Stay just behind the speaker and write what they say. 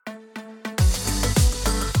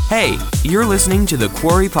Hey, you're listening to the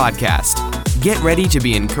Quarry Podcast. Get ready to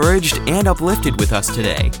be encouraged and uplifted with us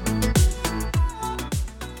today.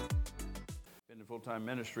 Been in full-time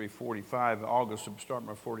ministry 45. August will start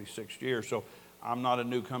my 46th year, so I'm not a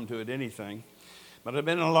newcomer to it anything. But I've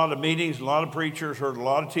been in a lot of meetings, a lot of preachers, heard a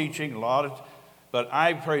lot of teaching, but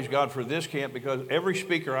I praise God for this camp because every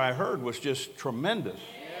speaker I heard was just tremendous.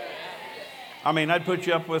 I mean, I'd put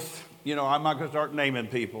you up with, I'm not going to start naming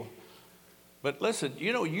people. But listen,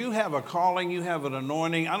 you have a calling, you have an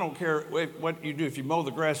anointing. I don't care what you do. If you mow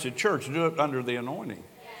the grass at church, do it under the anointing.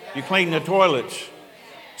 You clean the toilets,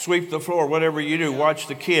 sweep the floor, whatever you do, watch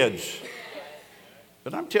the kids.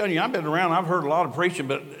 But I'm telling you, I've been around, I've heard a lot of preaching,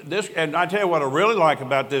 but and I tell you what I really like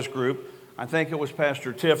about this group, I think it was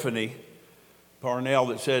Pastor Tiffany Parnell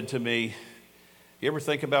that said to me, you ever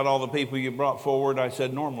think about all the people you brought forward? I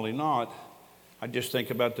said, normally not. I just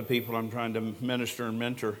think about the people I'm trying to minister and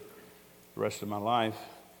mentor the rest of my life.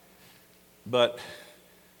 But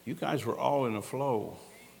you guys were all in a flow.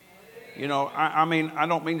 I mean, I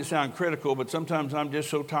don't mean to sound critical, but sometimes I'm just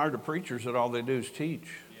so tired of preachers that all they do is teach.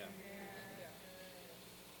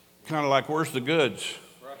 Kind of like, where's the goods?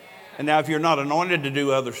 And now if you're not anointed to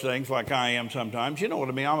do other things like I am sometimes, you know what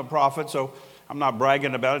I mean? I'm a prophet, so I'm not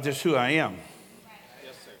bragging about it, just who I am.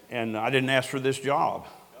 Yes, sir. And I didn't ask for this job.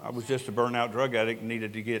 I was just a burnout drug addict and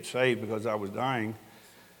needed to get saved because I was dying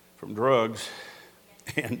from drugs,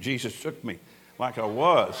 and Jesus took me like I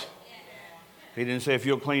was. He didn't say, if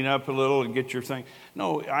you'll clean up a little and get your thing.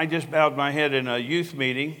 No, I just bowed my head in a youth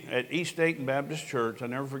meeting at East Dayton Baptist Church. I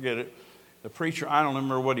never forget it. The preacher, I don't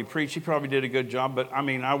remember what he preached. He probably did a good job, but I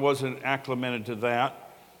mean, I wasn't acclimated to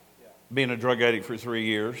that, being a drug addict for 3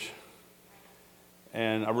 years.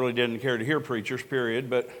 And I really didn't care to hear preachers,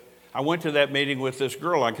 period. But I went to that meeting with this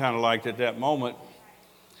girl I kind of liked at that moment.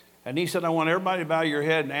 And he said, I want everybody to bow your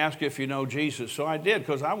head and ask if you know Jesus. So I did,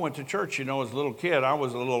 because I went to church, as a little kid. I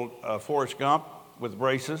was a little Forrest Gump with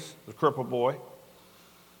braces, a crippled boy.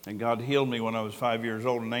 And God healed me when I was 5 years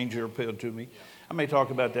old. An angel appeared to me. I may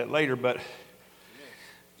talk about that later, but,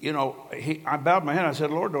 I bowed my head. I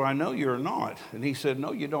said, Lord, do I know you or not? And he said,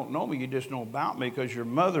 no, you don't know me. You just know about me because your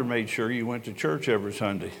mother made sure you went to church every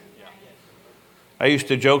Sunday. I used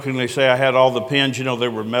to jokingly say I had all the pins, they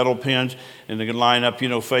were metal pins, and they could line up,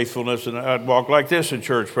 faithfulness, and I'd walk like this in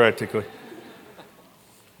church practically.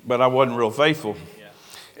 But I wasn't real faithful.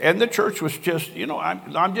 And the church was just,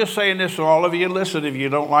 I'm just saying this to all of you. Listen, if you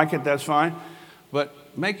don't like it, that's fine.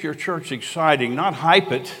 But make your church exciting, not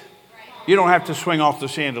hype it. You don't have to swing off the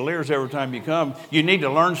chandeliers every time you come. You need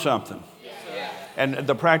to learn something. And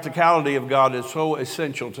the practicality of God is so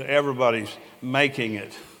essential to everybody's making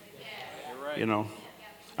it. I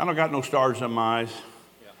don't got no stars in my eyes.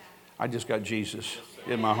 I just got Jesus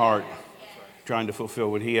in my heart, trying to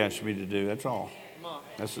fulfill what he asked me to do. That's all.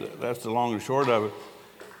 That's the long and short of it.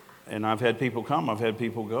 And I've had people come, I've had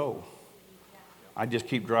people go. I just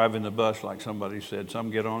keep driving the bus, like somebody said.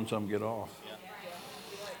 Some get on, some get off.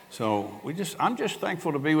 So I'm just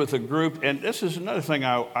thankful to be with a group. And this is another thing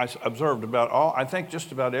I observed about I think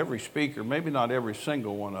just about every speaker, maybe not every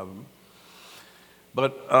single one of them.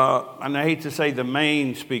 But, and I hate to say the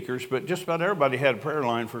main speakers, but just about everybody had a prayer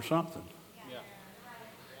line for something.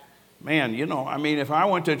 Man, if I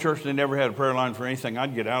went to a church and they never had a prayer line for anything,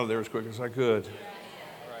 I'd get out of there as quick as I could.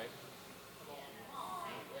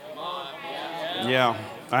 Yeah,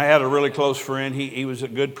 I had a really close friend. He was a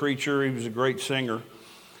good preacher. He was a great singer.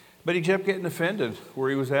 But he kept getting offended where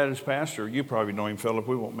he was at as pastor. You probably know him, Philip.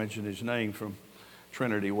 We won't mention his name, from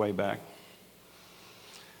Trinity way back.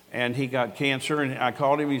 And he got cancer, and I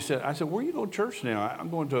called him. I said, where are you going to church now? I'm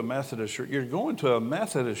going to a Methodist church. You're going to a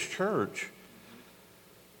Methodist church?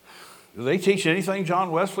 Do they teach anything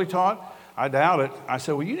John Wesley taught? I doubt it. I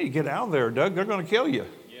said, well, you need to get out of there, Doug. They're going to kill you.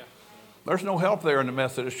 Yeah. There's no help there in the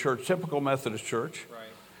Methodist church, typical Methodist church. Right.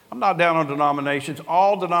 I'm not down on denominations.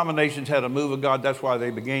 All denominations had a move of God. That's why they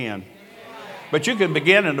began. But you can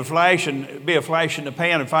begin in a flash and be a flash in the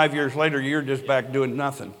pan, and 5 years later, you're just back doing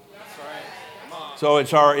nothing. So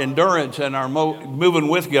it's our endurance and our moving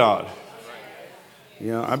with God.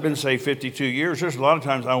 I've been saved 52 years. There's a lot of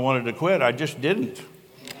times I wanted to quit. I just didn't.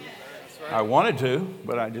 I wanted to,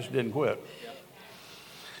 but I just didn't quit.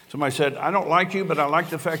 Somebody said, I don't like you, but I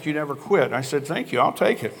like the fact you never quit. I said, thank you. I'll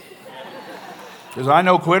take it. Because I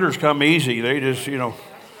know quitters come easy. They just,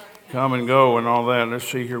 come and go and all that. Let's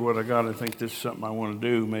see here what I got. I think this is something I want to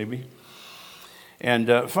do maybe.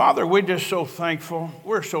 And Father, we're just so thankful.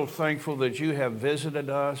 We're so thankful that you have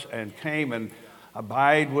visited us and came and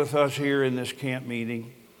abide with us here in this camp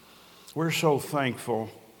meeting. We're so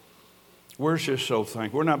thankful. We're just so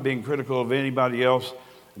thankful. We're not being critical of anybody else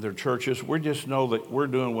their churches. We just know that we're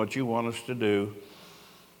doing what you want us to do.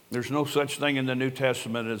 There's no such thing in the New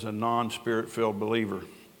Testament as a non-Spirit-filled believer.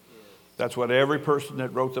 That's what every person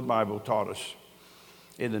that wrote the Bible taught us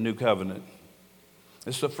in the New Covenant.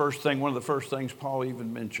 It's the first thing, one of the first things Paul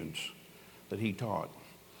even mentions that he taught.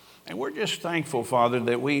 And we're just thankful, Father,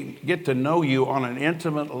 that we get to know you on an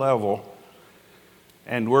intimate level,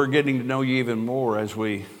 and we're getting to know you even more as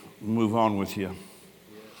we move on with you.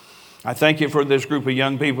 I thank you for this group of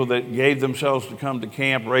young people that gave themselves to come to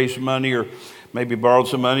camp, raise money, or maybe borrowed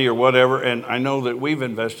some money or whatever. And I know that we've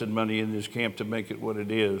invested money in this camp to make it what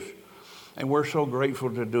it is. And we're so grateful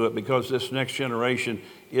to do it because this next generation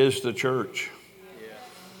is the church.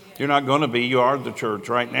 You're not going to be, you are the church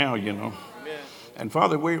right now, you know. And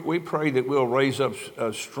Father, we pray that we'll raise up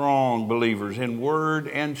strong believers in word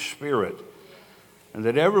and spirit, and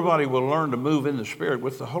that everybody will learn to move in the Spirit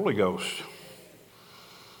with the Holy Ghost.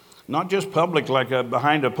 Not just public like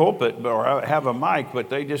behind a pulpit or have a mic, but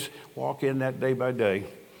they just walk in that day by day.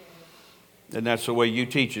 And that's the way you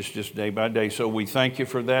teach us, just day by day. So we thank you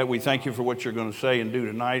for that. We thank you for what you're going to say and do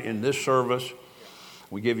tonight in this service.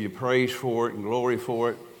 We give you praise for it and glory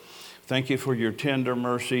for it. Thank you for your tender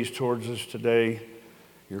mercies towards us today,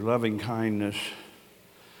 your loving kindness.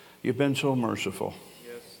 You've been so merciful.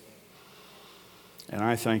 Yes. And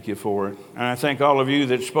I thank you for it. And I thank all of you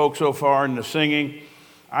that spoke so far in the singing.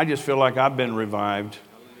 I just feel like I've been revived.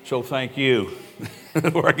 So thank you.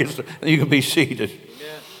 You can be seated.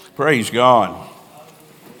 Amen. Praise God.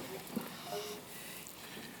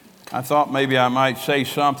 I thought maybe I might say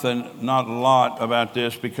something, not a lot, about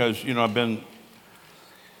this because, you know, I've been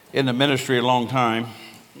in the ministry a long time.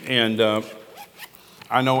 And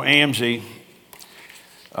I know Amzie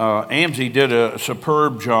did a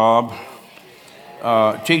superb job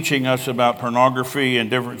teaching us about pornography and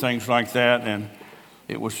different things like that. And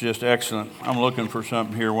it was just excellent. I'm looking for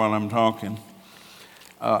something here while I'm talking.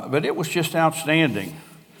 But it was just outstanding.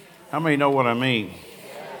 How many know what I mean?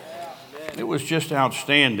 It was just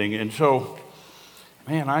outstanding. And so,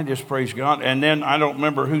 man, I just praise God. And then I don't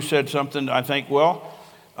remember who said something. I think, well,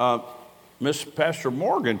 Pastor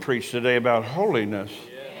Morgan preached today about holiness.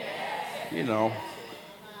 You know.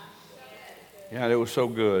 Yeah, it was so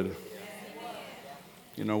good.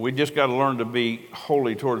 You know, we just got to learn to be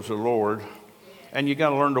holy towards the Lord. And you got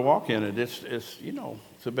to learn to walk in it. It's you know,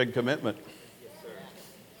 it's a big commitment.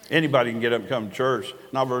 Anybody can get up and come to church.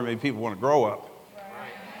 Not very many people want to grow up.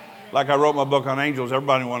 Like I wrote my book on angels,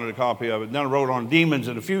 everybody wanted a copy of it. Then I wrote on demons,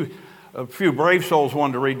 and a few brave souls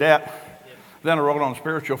wanted to read that. Then I wrote on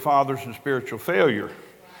spiritual fathers and spiritual failure.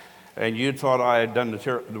 And you thought I had done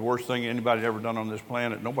the worst thing anybody had ever done on this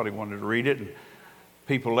planet. Nobody wanted to read it. And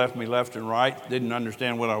people left me left and right, didn't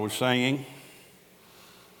understand what I was saying.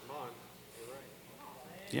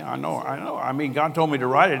 Yeah, I know. I mean, God told me to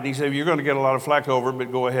write it. And he said, you're going to get a lot of flack over it,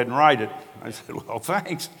 but go ahead and write it. I said, well,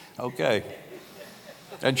 thanks. Okay.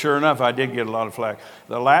 And sure enough, I did get a lot of flack.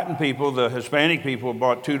 The Latin people, the Hispanic people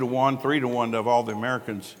bought 2 to 1, 3 to 1 of all the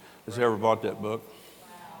Americans that's ever bought that book.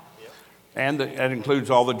 And that includes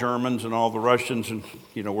all the Germans and all the Russians and,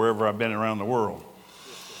 you know, wherever I've been around the world.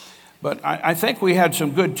 But I think we had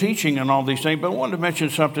some good teaching on all these things. But I wanted to mention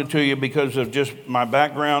something to you because of just my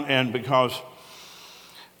background and because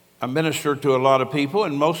I minister to a lot of people,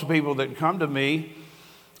 and most of the people that come to me,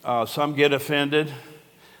 some get offended,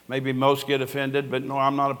 maybe most get offended, but no,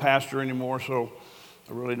 I'm not a pastor anymore, so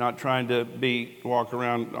I'm really not trying to walk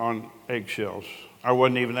around on eggshells. I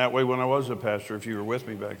wasn't even that way when I was a pastor, if you were with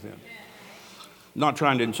me back then. Not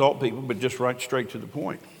trying to insult people, but just right straight to the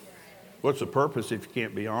point. What's the purpose if you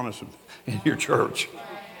can't be honest in your church?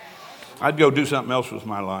 I'd go do something else with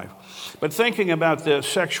my life. But thinking about the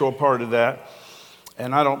sexual part of that,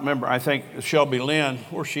 and I don't remember, I think Shelby Lynn,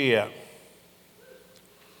 where's she at?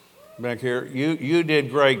 Back here. You did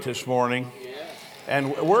great this morning.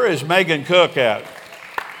 And where is Megan Cook at?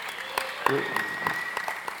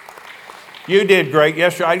 You did great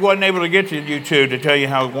yesterday. I wasn't able to get to you two to tell you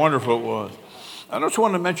how wonderful it was. I just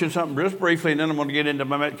wanted to mention something just briefly, and then I'm going to get into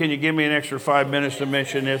my... Can you give me an extra 5 minutes to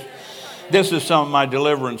mention this? This is some of my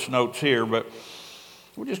deliverance notes here, but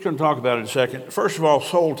we're just going to talk about it in a second. First of all,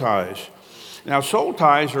 soul ties. Now, soul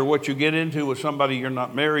ties are what you get into with somebody you're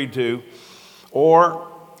not married to,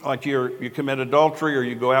 or like you commit adultery, or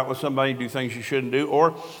you go out with somebody and do things you shouldn't do,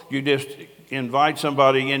 or you just invite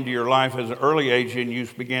somebody into your life at an early age and you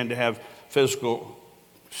began to have physical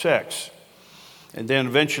sex. And then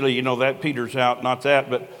eventually, you know, that peters out. Not that,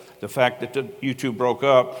 but the fact that you two broke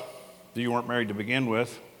up, that you weren't married to begin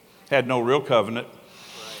with, had no real covenant.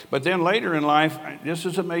 But then later in life, this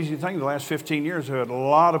is an amazing thing. The last 15 years, I've had a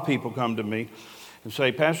lot of people come to me and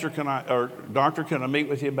say, Pastor, or Doctor, can I meet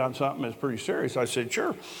with you about something that's pretty serious? I said,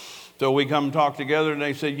 sure. So we come and talk together, and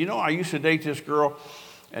they said, I used to date this girl,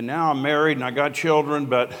 and now I'm married, and I got children,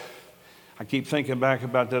 but I keep thinking back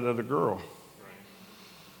about that other girl.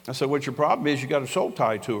 I said, what your problem is, you got a soul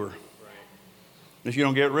tie to her. If you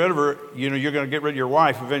don't get rid of her, you're going to get rid of your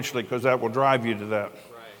wife eventually, because that will drive you to that.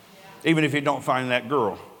 Even if you don't find that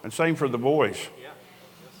girl. And same for the boys.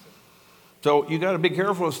 So you got to be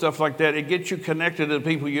careful of stuff like that. It gets you connected to the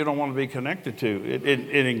people you don't want to be connected to.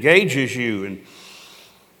 It engages you, and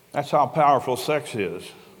that's how powerful sex is.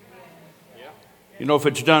 If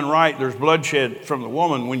it's done right, there's bloodshed from the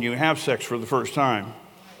woman when you have sex for the first time.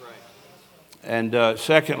 And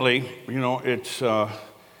secondly, it's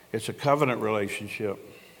a covenant relationship.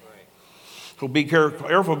 So be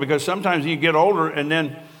careful, because sometimes you get older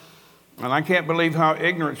and I can't believe how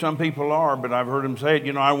ignorant some people are, but I've heard them say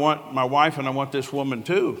it, I want my wife and I want this woman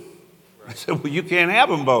too. I said, well, you can't have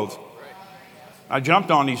them both. I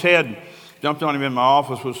jumped on his head, jumped on him in my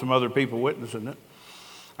office with some other people witnessing it.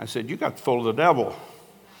 I said, you got full of the devil.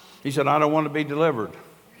 He said, I don't want to be delivered.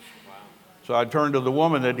 So I turned to the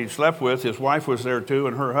woman that he'd slept with. His wife was there too,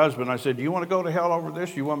 and her husband. I said, do you want to go to hell over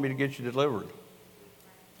this? Or do you want me to get you delivered?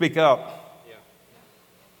 Speak up.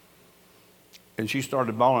 And she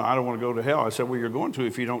started bawling, I don't want to go to hell. I said, well, you're going to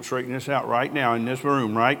if you don't straighten this out right now in this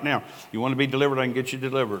room, right now. You want to be delivered, I can get you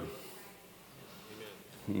delivered.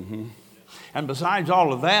 Mm-hmm. And besides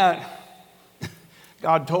all of that,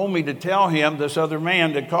 God told me to tell him, this other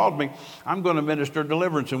man that called me, I'm going to minister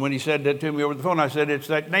deliverance. And when he said that to me over the phone, I said, it's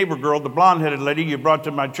that neighbor girl, the blonde-headed lady you brought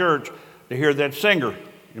to my church to hear that singer.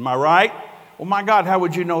 Am I right? Well, my God, how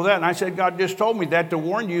would you know that? And I said, God just told me that to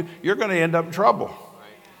warn you, you're going to end up in trouble.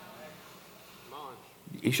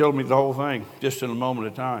 He showed me the whole thing just in a moment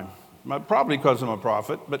of time. Probably because I'm a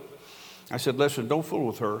prophet, but I said, listen, don't fool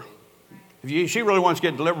with her. If she really wants to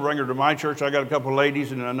get delivered, bring her to my church. I got a couple of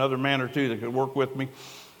ladies and another man or two that could work with me.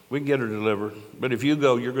 We can get her delivered. But if you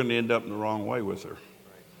go, you're going to end up in the wrong way with her.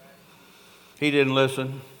 He didn't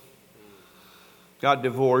listen. Got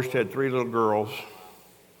divorced, had 3 little girls.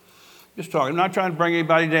 Just talking. I'm not trying to bring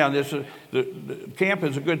anybody down. The camp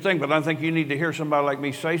is a good thing, but I think you need to hear somebody like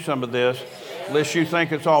me say some of this, unless you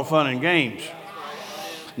think it's all fun and games.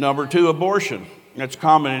 Number 2, abortion. That's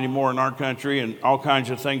common anymore in our country, and all kinds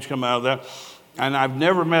of things come out of that. And I've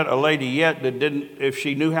never met a lady yet that didn't, if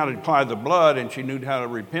she knew how to apply the blood and she knew how to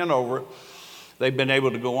repent over it, they've been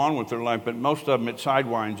able to go on with their life. But most of them, it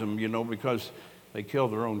sidewinds them, because they kill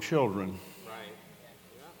their own children.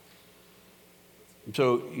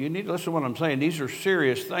 So you need to listen to what I'm saying. These are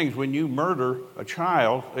serious things. When you murder a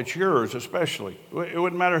child, it's yours especially. It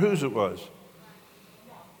wouldn't matter whose it was.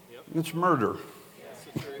 It's murder.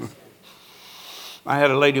 I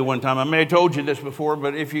had a lady one time, I may have told you this before,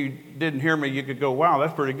 but if you didn't hear me, you could go, wow,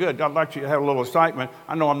 that's pretty good. I'd like you to have a little excitement.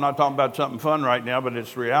 I know I'm not talking about something fun right now, but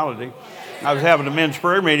it's reality. I was having a men's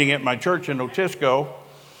prayer meeting at my church in Otisco.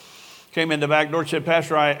 Came in the back door and said,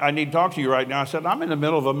 Pastor, I need to talk to you right now. I said, I'm in the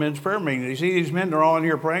middle of a men's prayer meeting. You see these men, they're all in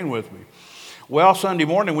here praying with me. Well, Sunday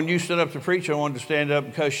morning when you stood up to preach, I wanted to stand up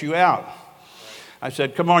and cuss you out. I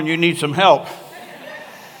said, come on, you need some help.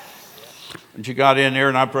 And she got in there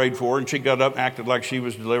and I prayed for her, and she got up and acted like she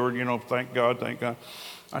was delivered, thank God, thank God.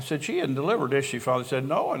 I said, she isn't delivered, is she, Father? He said,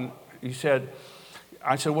 no. And I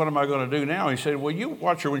said, what am I going to do now? He said, well, you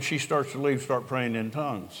watch her when she starts to leave, start praying in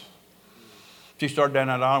tongues. She started down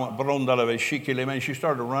that aisle, and she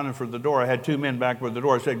started running for the door. I had 2 men back with the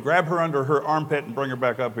door. I said, grab her under her armpit and bring her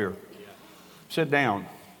back up here. Sit down.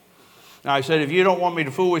 Now I said, if you don't want me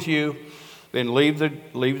to fool with you, then leave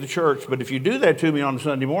the church. But if you do that to me on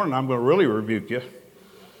Sunday morning, I'm going to really rebuke you.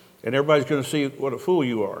 And everybody's going to see what a fool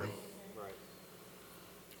you are.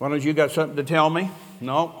 Why don't you got something to tell me?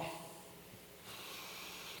 No.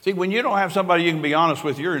 See, when you don't have somebody you can be honest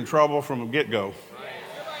with, you're in trouble from the get-go.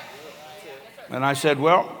 And I said,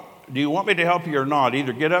 well, do you want me to help you or not?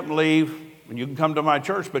 Either get up and leave, and you can come to my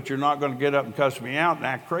church, but you're not going to get up and cuss me out and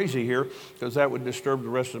act crazy here, because that would disturb the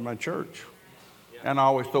rest of my church. Yeah. And I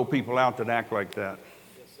always throw people out that act like that.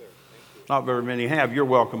 Yes, sir. Not very many have. You're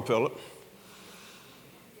welcome, Philip.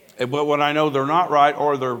 But when I know they're not right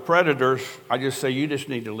or they're predators, I just say, you just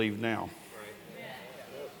need to leave now.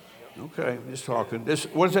 Right. Okay, just talking.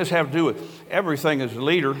 What does this have to do with? Everything as a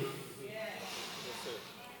leader.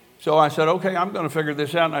 So I said, okay, I'm going to figure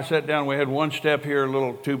this out. And I sat down. We had one step here, a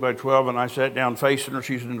little 2x12, and I sat down facing her.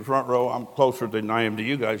 She's in the front row. I'm closer than I am to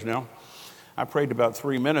you guys now. I prayed about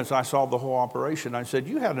 3 minutes. I saw the whole operation. I said,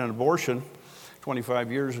 you had an abortion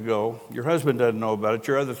 25 years ago. Your husband doesn't know about it.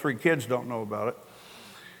 Your other 3 kids don't know about it.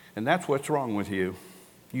 And that's what's wrong with you.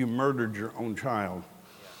 You murdered your own child.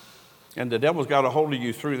 And the devil's got a hold of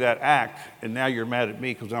you through that act, and now you're mad at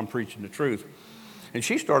me because I'm preaching the truth. And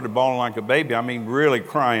she started bawling like a baby. I mean, really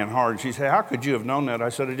crying hard. She said, how could you have known that? I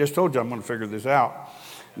said, I just told you I'm going to figure this out.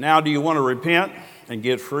 Now, do you want to repent and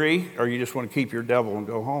get free, or you just want to keep your devil and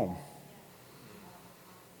go home?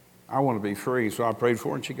 I want to be free, so I prayed for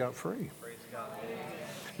her, and she got free.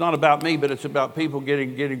 It's not about me, but it's about people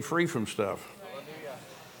getting free from stuff.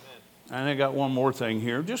 And I got one more thing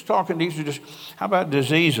here. Just talking, these are just, how about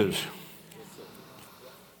diseases?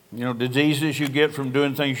 You know, diseases you get from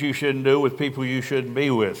doing things you shouldn't do with people you shouldn't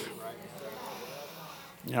be with.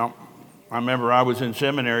 You know, I remember I was in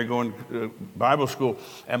seminary going to Bible school,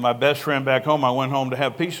 and my best friend back home, I went home to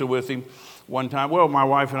have pizza with him one time. Well, my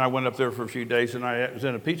wife and I went up there for a few days, and I was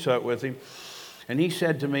in a Pizza Hut with him. And he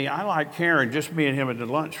said to me, I like Karen, just me and him at the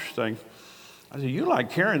lunch thing. I said, you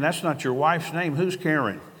like Karen? That's not your wife's name. Who's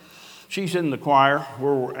Karen? She's in the choir.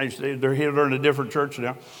 They're here in a different church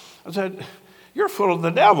now. I said, you're full of the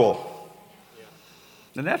devil.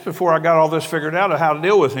 And that's before I got all this figured out of how to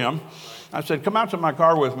deal with him. I said, come out to my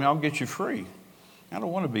car with me. I'll get you free. I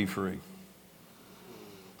don't want to be free.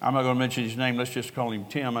 I'm not going to mention his name. Let's just call him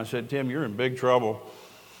Tim. I said, Tim, you're in big trouble.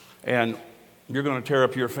 And you're going to tear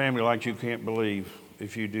up your family like you can't believe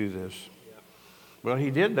if you do this. Well,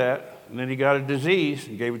 he did that. And then he got a disease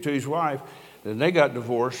and gave it to his wife. Then they got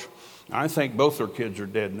divorced. I think both their kids are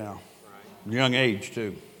dead now. Young age,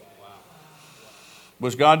 too.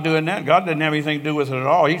 Was God doing that? God didn't have anything to do with it at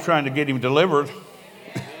all. He's trying to get him delivered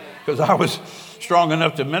because I was strong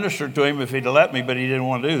enough to minister to him if he'd let me, but he didn't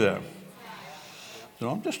want to do that. So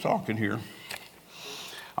I'm just talking here.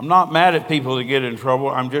 I'm not mad at people that get in trouble.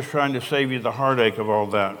 I'm just trying to save you the heartache of all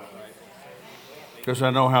that because I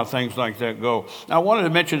know how things like that go. Now, I wanted to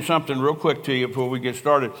mention something real quick to you before we get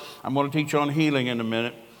started. I'm going to teach on healing in a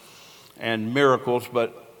minute and miracles,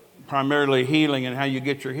 but primarily healing and how you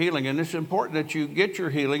get your healing. And it's important that you get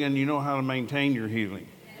your healing and you know how to maintain your healing.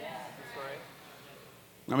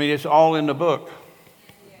 I mean, it's all in the book.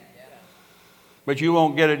 But you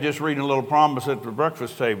won't get it just reading a little promise at the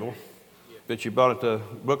breakfast table that you bought at the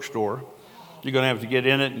bookstore. You're going to have to get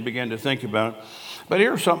in it and begin to think about it. But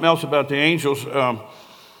here's something else about the angels.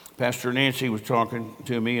 Pastor Nancy was talking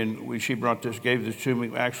to me, and she gave this to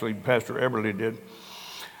me. Actually, Pastor Eberly did.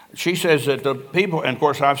 She says that the people, and of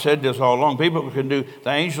course I've said this all along, the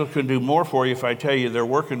angels can do more for you if I tell you they're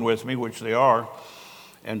working with me, which they are.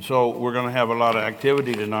 And so we're going to have a lot of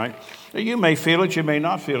activity tonight. You may feel it, you may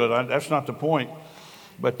not feel it. That's not the point.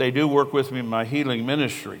 But they do work with me in my healing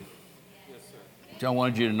ministry. Yes, sir. So I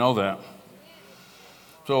wanted you to know that.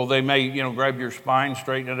 So they may, grab your spine,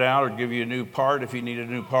 straighten it out, or give you a new part if you need a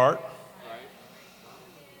new part.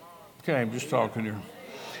 Okay, I'm just talking here.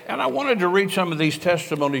 And I wanted to read some of these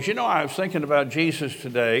testimonies. I was thinking about Jesus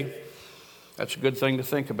today. That's a good thing to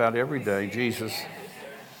think about every day, Jesus.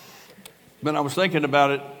 But I was thinking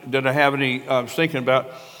about it. I was thinking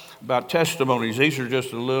about testimonies. These are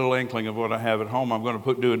just a little inkling of what I have at home. I'm going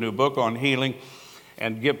to do a new book on healing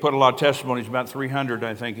and put a lot of testimonies, about 300,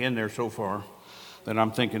 I think, in there so far that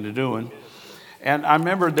I'm thinking of doing. And I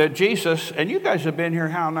remember that Jesus, and you guys have been here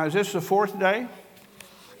how now? Is this the fourth day?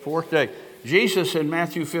 Fourth day. Jesus in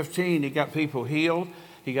Matthew 15, he got people healed.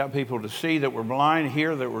 He got people to see that were blind,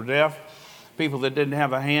 hear that were deaf. People that didn't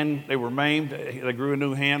have a hand, they were maimed. They grew a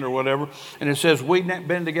new hand or whatever. And it says, we've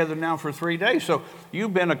been together now for 3 days. So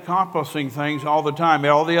you've been accomplishing things all the time.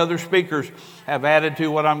 All the other speakers have added to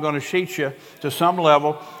what I'm going to teach you to some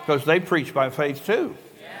level because they preach by faith too.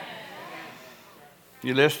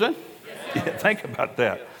 You listening? Yeah, think about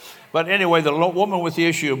that. But anyway, the woman with the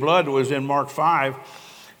issue of blood was in Mark 5.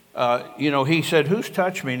 He said, who's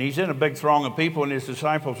touched me? And he's in a big throng of people, and his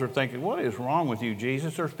disciples are thinking, what is wrong with you,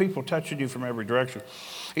 Jesus? There's people touching you from every direction.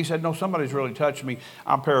 He said, no, somebody's really touched me.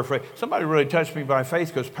 I'm paraphrasing. Somebody really touched me by faith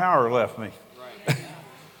because power left me. Right.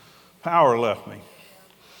 Power left me.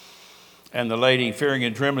 And the lady, fearing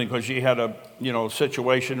and trembling, because she had a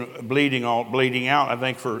situation bleeding out, I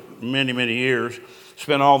think, for many, many years,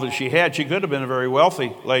 spent all that she had. She could have been a very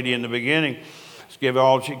wealthy lady in the beginning. Give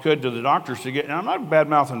all she could to the doctors to get. And I'm not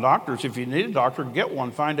bad-mouthing doctors. If you need a doctor, get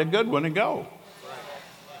one. Find a good one and go.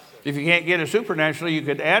 If you can't get it supernaturally, you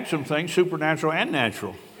could add some things, supernatural and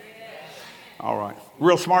natural. All right.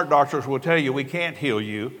 Real smart doctors will tell you we can't heal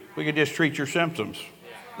you. We can just treat your symptoms.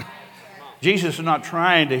 Jesus is not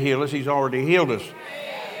trying to heal us. He's already healed us.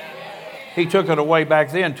 He took it away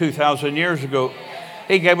back then, 2,000 years ago.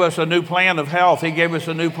 He gave us a new plan of health. He gave us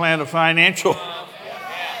a new plan of financial.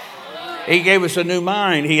 He gave us a new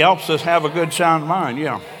mind. He helps us have a good, sound mind,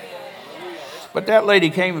 yeah. But that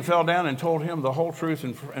lady came and fell down and told him the whole truth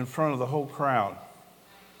in front of the whole crowd.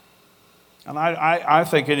 And I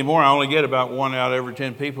think anymore, I only get about 1 out of every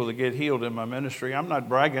 10 people that get healed in my ministry. I'm not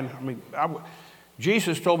bragging. I mean,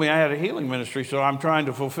 Jesus told me I had a healing ministry, so I'm trying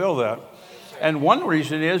to fulfill that. And one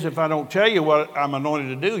reason is if I don't tell you what I'm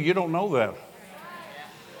anointed to do, you don't know that.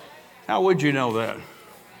 How would you know that?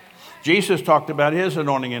 Jesus talked about his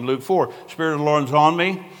anointing in Luke 4. Spirit of the Lord is on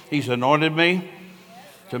me. He's anointed me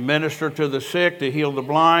to minister to the sick, to heal the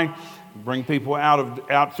blind, bring people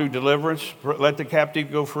out through deliverance, let the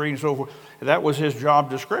captive go free, and so forth. That was his job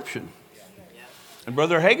description. And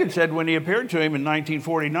Brother Hagin said when he appeared to him in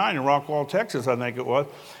 1949 in Rockwall, Texas, I think it was,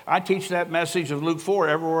 I teach that message of Luke 4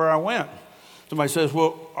 everywhere I went. Somebody says,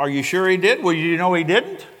 well, are you sure he did? Well, you know he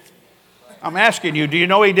didn't? I'm asking you, do you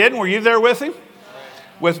know he didn't? Were you there with him?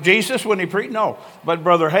 With Jesus when he preached? No. But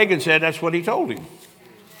Brother Hagin said that's what he told him.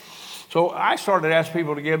 So I started asking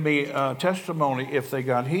people to give me a testimony if they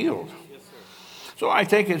got healed. So I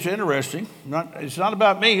think it's interesting. It's not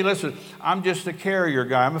about me. Listen, I'm just a carrier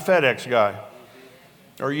guy. I'm a FedEx guy.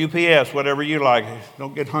 Or UPS, whatever you like.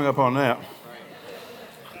 Don't get hung up on that.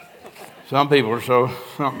 Some people are so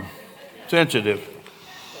sensitive.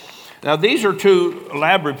 Now, these are 2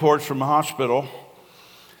 lab reports from a hospital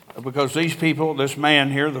because these people, this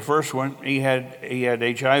man here, the first one, he had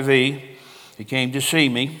HIV. He came to see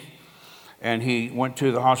me, and he went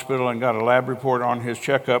to the hospital and got a lab report on his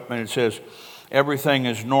checkup, and it says, everything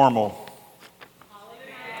is normal.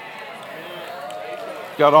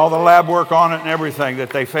 Got all the lab work on it and everything that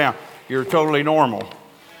they found. You're totally normal.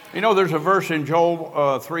 You know, there's a verse in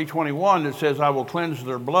Joel 3:21 that says, I will cleanse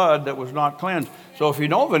their blood that was not cleansed. So if you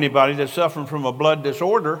know of anybody that's suffering from a blood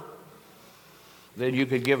disorder, then you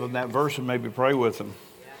could give them that verse and maybe pray with them.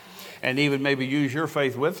 And even maybe use your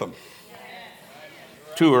faith with them.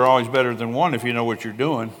 2 are always better than 1 if you know what you're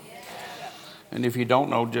doing. And if you don't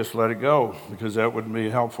know, just let it go, because that wouldn't be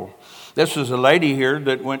helpful. This is a lady here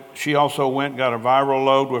that she also got a viral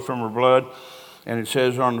load from her blood. And it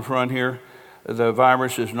says on the front here, the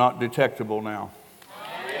virus is not detectable now.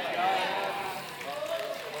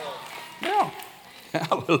 Yeah.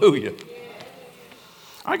 Hallelujah.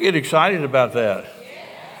 I get excited about that.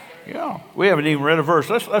 Yeah. We haven't even read a verse.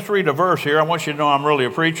 Let's read a verse here. I want you to know I'm really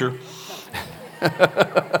a preacher.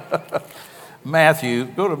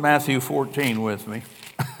 Go to Matthew 14 with me.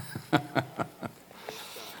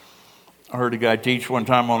 I heard a guy teach one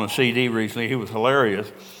time on a CD recently. He was hilarious.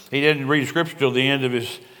 He didn't read scripture till the end of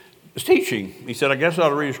his teaching. He said, I guess I ought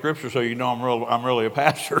to read scripture so you know I'm really a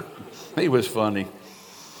pastor. He was funny.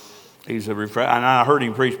 And I heard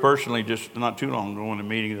him preach personally just not too long ago in a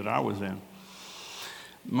meeting that I was in.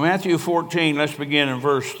 Matthew 14, let's begin in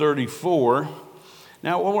verse 34.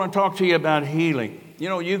 Now, I want to talk to you about healing. You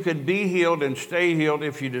know, you could be healed and stay healed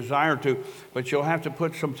if you desire to, but you'll have to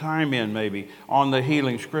put some time in maybe on the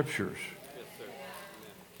healing scriptures.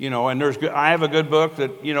 You know, and I have a good book that,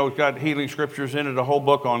 it's got healing scriptures in it, a whole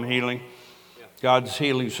book on healing. God's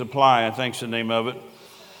Healing Supply, I think's the name of it.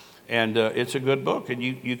 And it's a good book, and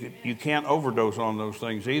you can't overdose on those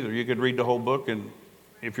things either. You could read the whole book, and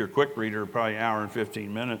if you're a quick reader, probably an hour and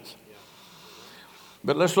 15 minutes.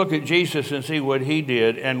 But let's look at Jesus and see what he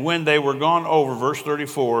did. And when they were gone over, verse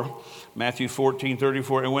 34, Matthew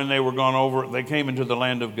 14:34, and when they were gone over, they came into the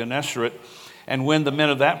land of Gennesaret. And when the men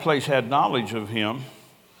of that place had knowledge of him,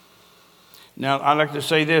 now I like to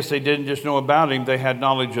say this, they didn't just know about him, they had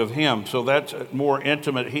knowledge of him. So that's more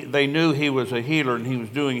intimate. They knew he was a healer and he was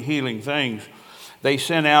doing healing things. They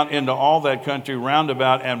sent out into all that country round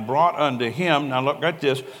about and brought unto him, now look at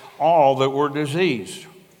this, all that were diseased.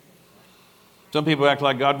 Some people act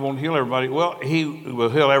like God won't heal everybody. Well, he will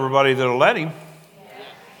heal everybody that'll let him.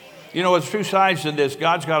 You know, it's 2 sides to this.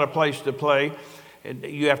 God's got a place to play, and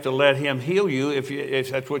you have to let him heal you if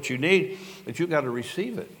that's what you need, but you got to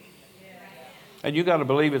receive it. And you got to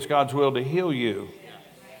believe it's God's will to heal you.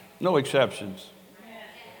 No exceptions.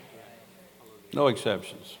 No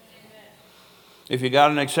exceptions. If you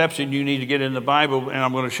got an exception, you need to get in the Bible, and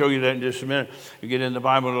I'm going to show you that in just a minute. You get in the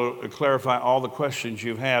Bible to clarify all the questions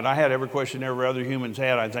you've had. I had every question every other human's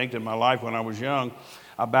had, I think, in my life when I was young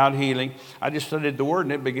about healing. I just studied the Word,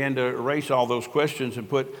 and it began to erase all those questions and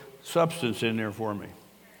put substance in there for me.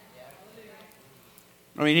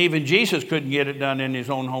 I mean, even Jesus couldn't get it done in his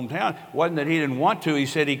own hometown. It wasn't that he didn't want to, he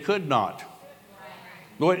said he could not.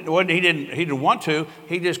 He didn't want to,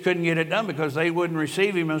 he just couldn't get it done because they wouldn't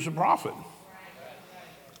receive him as a prophet.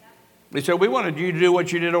 They said, we wanted you to do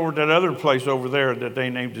what you did over at that other place over there that they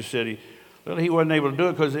named the city. Well, he wasn't able to do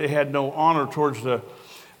it because it had no honor towards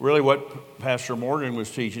really what Pastor Morgan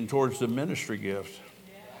was teaching, towards the ministry gift.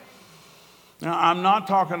 Now, I'm not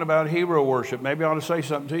talking about hero worship. Maybe I ought to say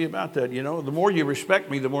something to you about that. You know, the more you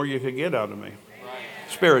respect me, the more you could get out of me,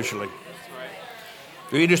 spiritually.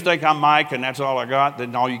 If you just think I'm Mike and that's all I got,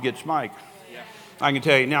 then all you get's Mike. Yeah. I can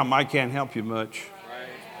tell you now, Mike can't help you much.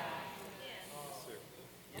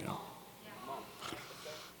 You know.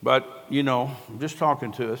 But, I'm just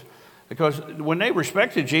talking to us. Because when they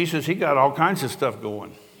respected Jesus, he got all kinds of stuff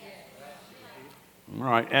going.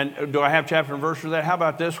 Right. And do I have chapter and verse for that? How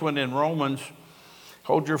about this one in Romans?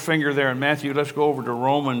 Hold your finger there in Matthew. Let's go over to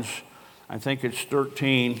Romans. I think it's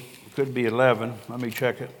 13. It could be 11. Let me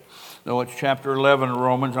check it. No, it's chapter 11 of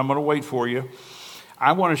Romans. I'm going to wait for you.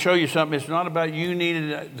 I want to show you something. It's not about you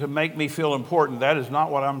needing to make me feel important. That is not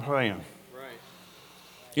what I'm saying.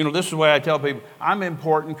 Right. This is the way I tell people. I'm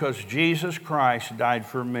important because Jesus Christ died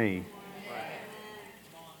for me. Right.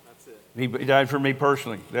 That's it. He died for me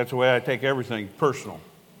personally. That's the way I take everything personal.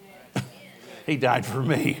 He died for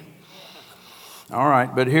me. All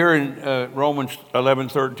right, but here in Romans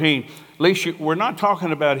 11:13, at least we're not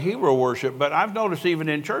talking about hero worship, but I've noticed even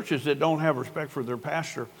in churches that don't have respect for their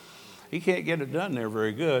pastor, he can't get it done there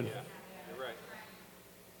very good. Yeah, you're right.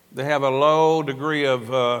 They have a low degree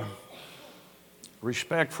of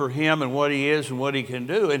respect for him and what he is and what he can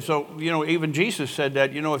do. And so, even Jesus said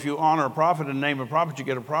that, if you honor a prophet and name a prophet, you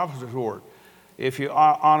get a prophet's reward. If you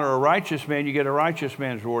honor a righteous man, you get a righteous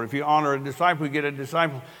man's reward. If you honor a disciple, you get a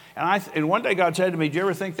disciple. And one day God said to me, "Do you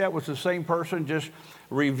ever think that was the same person just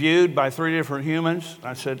reviewed by 3 different humans?"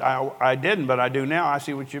 I said, I didn't, but I do now. I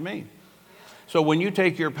see what you mean. So when you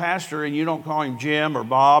take your pastor and you don't call him Jim or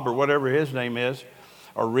Bob or whatever his name is,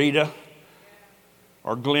 or Rita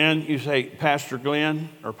or Glenn, you say Pastor Glenn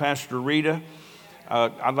or Pastor Rita,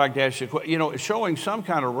 I'd like to ask you a question. It's showing some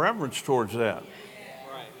kind of reverence towards that.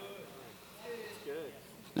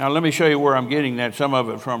 Now, let me show you where I'm getting that, some of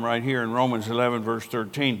it from right here in Romans 11, verse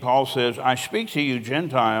 13. Paul says, "I speak to you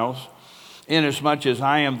Gentiles, inasmuch as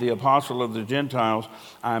I am the apostle of the Gentiles,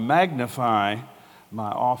 I magnify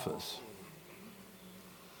my office."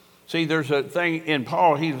 See, there's a thing in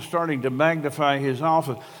Paul, he's starting to magnify his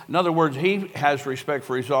office. In other words, he has respect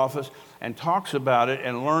for his office and talks about it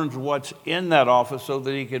and learns what's in that office so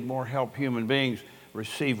that he can more help human beings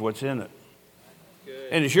receive what's in it.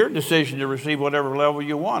 And it's your decision to receive whatever level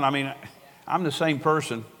you want. I mean, I'm the same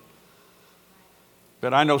person.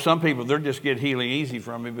 But I know some people, they'll just get healing easy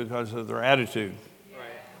from me because of their attitude. Right.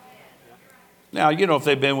 Now, if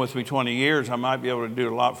they've been with me 20 years, I might be able to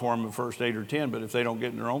do a lot for them the first 8 or 10. But if they don't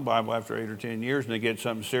get in their own Bible after 8 or 10 years and they get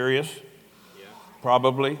something serious,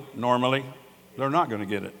 probably, normally, they're not going to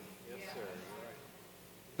get it. Yes, sir.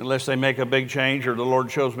 Unless they make a big change or the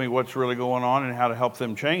Lord shows me what's really going on and how to help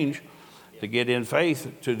them change. To get in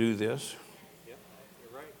faith to do this. Yep,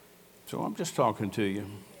 you're right. So I'm just talking to you.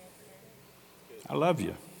 I love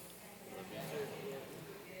you.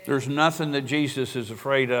 There's nothing that Jesus is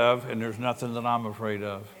afraid of, and there's nothing that I'm afraid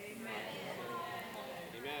of.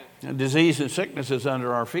 Amen. And disease and sickness is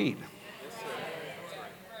under our feet. Yes, sir.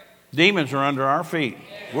 Demons are under our feet.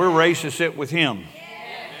 We're raised to sit with him.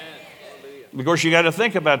 Of course, you got to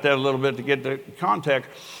think about that a little bit to get the context.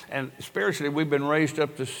 And spiritually, we've been raised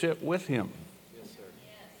up to sit with him. Yes, sir.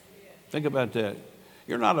 Think about that.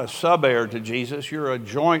 You're not a sub-heir to Jesus. You're a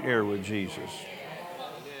joint heir with Jesus.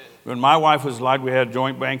 When my wife was alive, we had a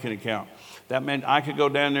joint banking account. That meant I could go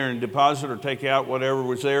down there and deposit or take out whatever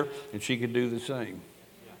was there, and she could do the same.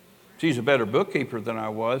 She's a better bookkeeper than I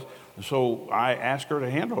was, so I asked her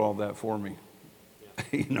to handle all that for me.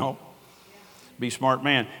 Be a smart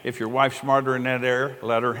man. If your wife's smarter in that area,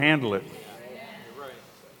 let her handle it.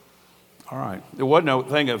 All right. There wasn't no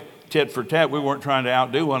thing of tit for tat. We weren't trying to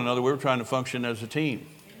outdo one another. We were trying to function as a team.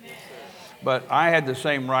 But I had the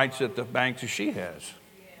same rights at the bank as she has,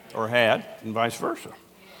 or had, and vice versa.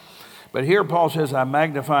 But here Paul says, I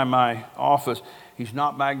magnify my office. He's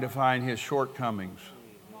not magnifying his shortcomings.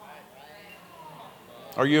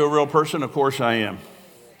 Are you a real person? Of course I am.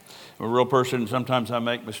 I'm a real person, and sometimes I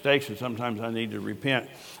make mistakes, and sometimes I need to repent.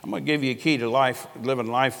 I'm going to give you a key to life, living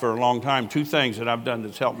life for a long time. 2 things that I've done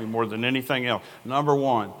that's helped me more than anything else. Number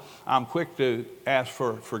 1, I'm quick to ask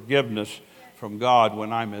for forgiveness from God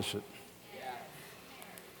when I miss it.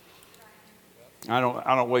 I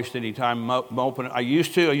don't waste any time moping. I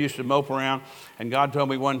used to mope around, and God told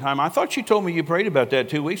me one time, I thought you told me you prayed about that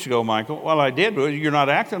 2 weeks ago, Michael. Well, I did, but you're not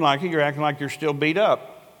acting like it. You're acting like you're still beat up.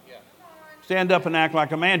 Stand up and act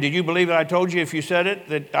like a man. Did you believe that I told you if you said it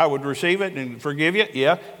that I would receive it and forgive you?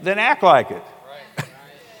 Yeah. Then act like it. Right.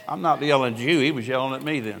 I'm not yelling at you. He was yelling at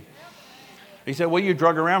me then. He said, well, you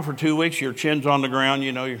drug around for 2 weeks. Your chin's on the ground.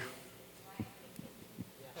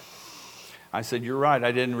 I said, you're right.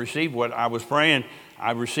 I didn't receive what I was praying.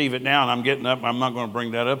 I receive it now, and I'm getting up. I'm not going to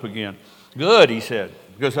bring that up again. Good, he said,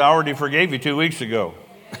 because I already forgave you 2 weeks ago.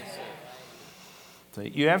 See,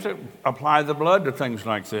 you have to apply the blood to things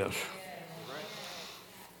like this.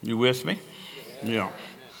 You with me? Yeah.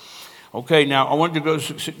 Okay, now I want you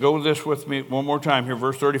to go this with me one more time here,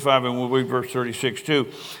 verse 35, and we'll read verse 36 too.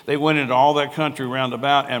 They went into all that country round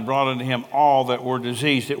about and brought unto him all that were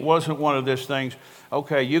diseased. It wasn't one of these things,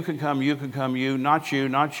 okay, you can come, you, not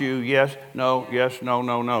you, yes, no,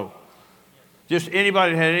 no. Just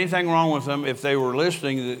anybody that had anything wrong with them, if they were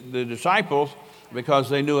listening, the disciples, because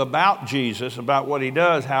they knew about Jesus, about what he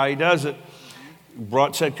does, how he does it,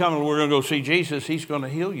 said, come, we're going to go see Jesus, he's going to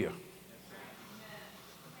heal you.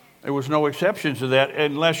 There was no exceptions to that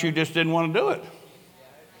unless you just didn't want to do it.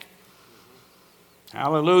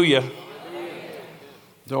 Hallelujah.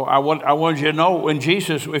 So I want you to know, when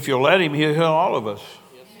Jesus, if you'll let him, he'll heal all of us.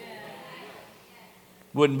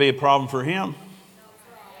 Wouldn't be a problem for him.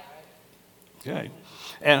 Okay.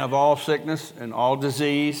 And of all sickness and all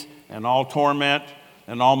disease and all torment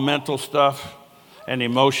and all mental stuff and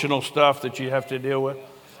emotional stuff that you have to deal with.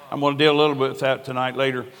 I'm going to deal a little bit with that tonight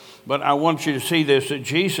later. But I want you to see this, that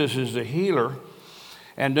Jesus is the healer.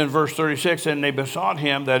 And then verse 36, and they besought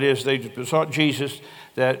him, that is, they besought Jesus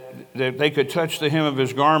that they could touch the hem of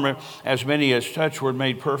his garment. As many as touched were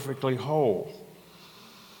made perfectly whole.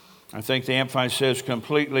 I think the Amplified says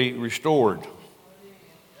completely restored.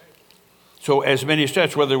 So as many as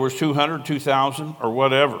touched, whether it was 200, 2,000, or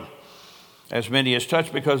whatever. As many as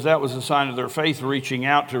touched, because that was a sign of their faith reaching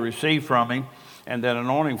out to receive from him. And then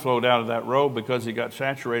anointing flowed out of that robe because he got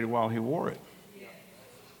saturated while he wore it.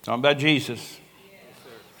 Talking about Jesus.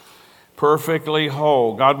 Perfectly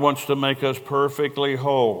whole. God wants to make us perfectly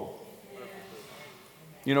whole.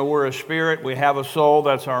 You know, we're a spirit. We have a soul.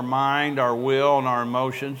 That's our mind, our will, and our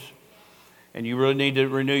emotions. And you really need to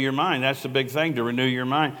renew your mind. That's the big thing, to renew your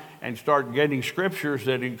mind. And start getting scriptures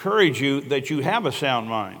that encourage you that you have a sound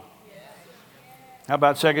mind. How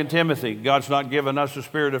about 2 Timothy? God's not given us a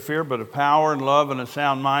spirit of fear, but of power and love and a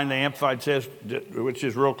sound mind. The Amplified says, which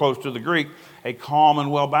is real close to the Greek, a calm and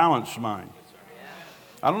well-balanced mind.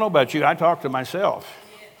 I don't know about you. I talk to myself,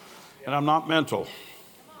 and I'm not mental.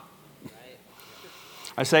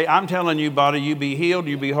 I say, I'm telling you, body, you be healed,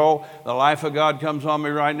 you be whole. The life of God comes on me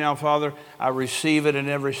right now, Father. I receive it in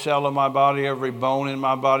every cell of my body, every bone in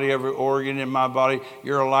my body, every organ in my body.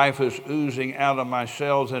 Your life is oozing out of my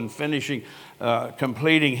cells and finishing,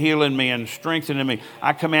 completing, healing me and strengthening me.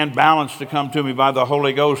 I command balance to come to me by the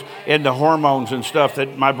Holy Ghost in the hormones and stuff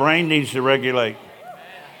that my brain needs to regulate.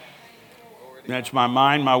 That's my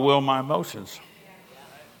mind, my will, my emotions.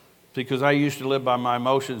 Because I used to live by my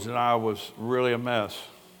emotions and I was really a mess.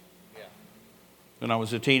 When I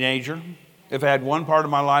was a teenager, if I had one part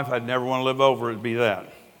of my life I'd never want to live over, it'd be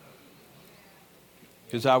that.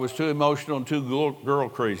 Because I was too emotional and too girl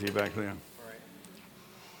crazy back then.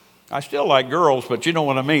 I still like girls, but you know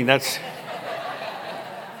what I mean. That's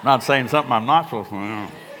not saying something I'm not supposed to know.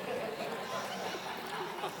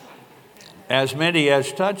 As many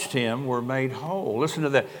as touched him were made whole. Listen to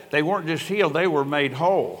that. They weren't just healed, they were made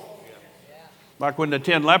whole. Like when the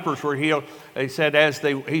 10 lepers were healed, he said,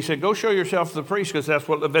 go show yourself to the priest, because that's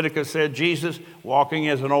what Leviticus said. Jesus, walking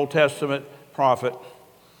as an Old Testament prophet,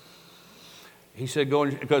 he said,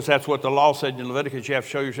 because that's what the law said in Leviticus, you have to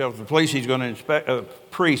show yourself to the priest. He's going to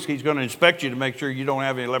inspect you to make sure you don't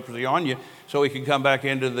have any leprosy on you, so he can come back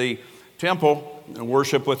into the temple and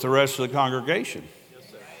worship with the rest of the congregation. Yes,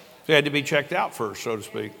 sir. So he had to be checked out first, so to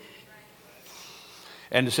speak.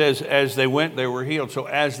 And it says, as they went, they were healed. So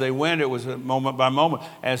as they went, it was a moment by moment.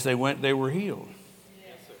 As they went, they were healed.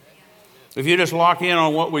 Yes, sir. If you just lock in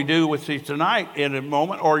on what we do with you tonight in a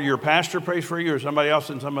moment, or your pastor prays for you, or somebody else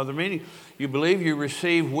in some other meeting, you believe you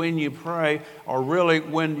receive when you pray, or really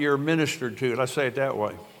when you're ministered to. Let's say it that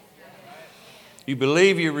way. You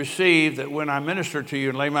believe you receive that when I minister to you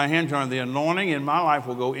and lay my hands on, the anointing in my life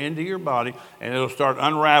will go into your body, and it'll start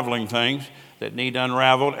unraveling things that need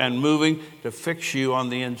unraveled and moving to fix you on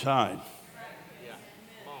the inside.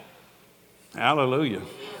 Hallelujah.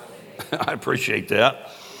 I appreciate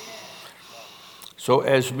that. So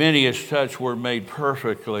as many as touched were made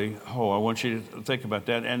perfectly whole. I want you to think about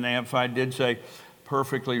that. And the Amplified did say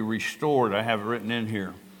perfectly restored. I have it written in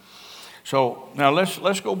here. So now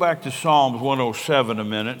let's go back to Psalms 107 a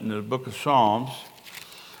minute, in the book of Psalms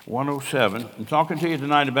 107. I'm talking to you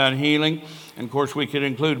tonight about healing. And of course we could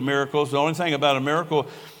include miracles. The only thing about a miracle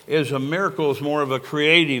is more of a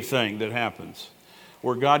creative thing that happens,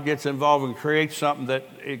 where God gets involved and creates something that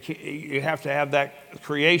you have to have that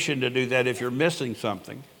creation to do that if you're missing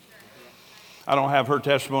something. I don't have her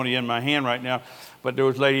testimony in my hand right now, but there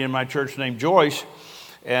was a lady in my church named Joyce,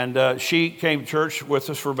 and she came to church with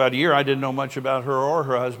us for about a year. I didn't know much about her or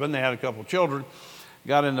her husband. They had a couple children,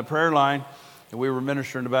 got in the prayer line, And we were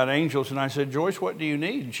ministering about angels, and I said, Joyce, what do you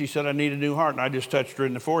need? And she said, I need a new heart. And I just touched her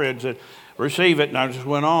in the forehead and said, receive it. And I just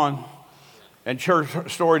went on. And her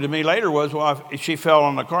story to me later was, well, she fell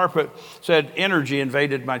on the carpet, said, energy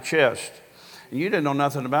invaded my chest. And you didn't know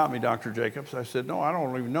nothing about me, Dr. Jacobs. I said, no, I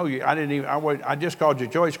don't even know you. I just called you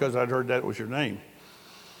Joyce because I'd heard that was your name.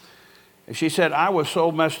 And she said, I was so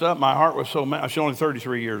messed up. My heart was so messed up. She's only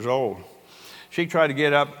 33 years old. She tried to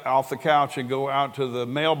get up off the couch and go out to the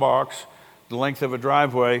mailbox, the length of a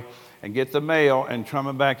driveway, and get the mail, and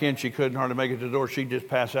coming back in, she couldn't hardly make it to the door. She'd just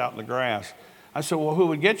pass out in the grass. I said, well, who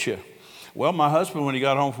would get you? Well, my husband, when he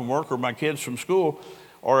got home from work, or my kids from school,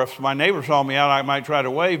 or if my neighbor saw me out, I might try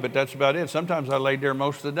to wave, but that's about it. Sometimes I laid there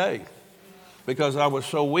most of the day because I was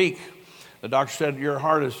so weak. The doctor said, your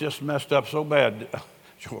heart is just messed up so bad,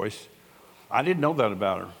 Joyce. I didn't know that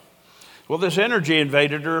about her. Well, this energy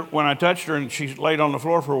invaded her when I touched her, and she laid on the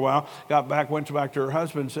floor for a while, got back, went back to her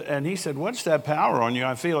husband, and he said, what's that power on you?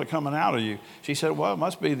 I feel it coming out of you. She said, well, it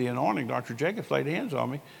must be the anointing. Dr. Jacobs laid hands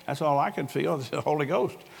on me. That's all I can feel. It's the Holy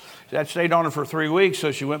Ghost. That stayed on her for 3 weeks,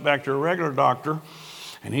 so she went back to her regular doctor,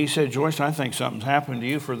 and he said, Joyce, I think something's happened to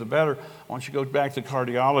you for the better. Why don't you go back to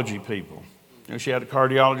cardiology people? You know, she had a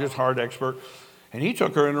cardiologist, heart expert, and he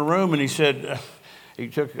took her in a room, and he said, he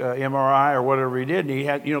took MRI or whatever he did, and he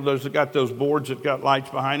had, those that got those boards that got lights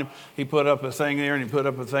behind him. He put up a thing there, and he put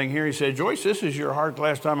up a thing here. He said, Joyce, this is your heart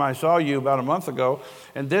last time I saw you about a month ago,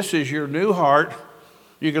 and this is your new heart.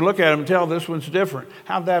 You can look at him and tell this one's different.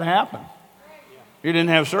 How'd that happen? You didn't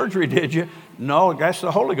have surgery, did you? No, that's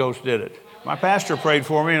the Holy Ghost did it. My pastor prayed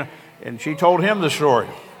for me, and she told him the story.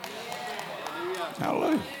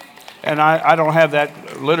 Hallelujah. And I don't have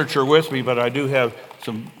that literature with me, but I do have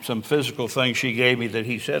some physical things she gave me that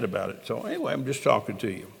he said about it. So anyway, I'm just talking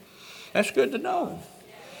to you. That's good to know.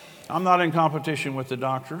 I'm not in competition with the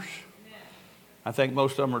doctors. I think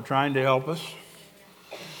most of them are trying to help us.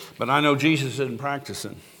 But I know Jesus isn't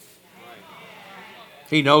practicing.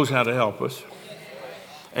 He knows how to help us.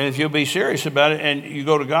 And if you'll be serious about it and you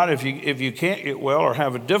go to God, if you can't get well or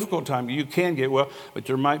have a difficult time, you can get well, but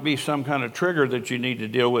there might be some kind of trigger that you need to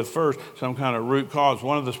deal with first, some kind of root cause.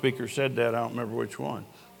 One of the speakers said that. I don't remember which one.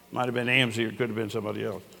 Might have been Amsey or it could have been somebody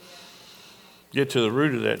else. Get to the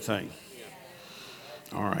root of that thing.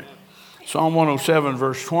 All right. Psalm 107,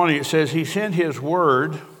 verse 20, it says, He sent His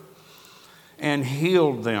word and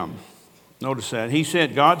healed them. Notice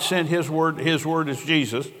that. God sent His word. His word is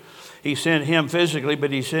Jesus. He sent Him physically, but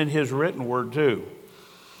He sent His written word too.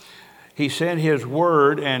 He sent His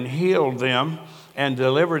word and healed them and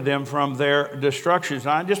delivered them from their destructions.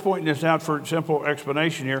 Now, I'm just pointing this out for simple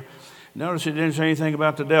explanation here. Notice it didn't say anything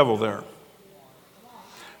about the devil there.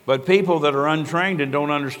 But people that are untrained and don't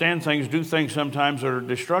understand things do things sometimes that are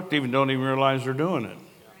destructive and don't even realize they're doing it.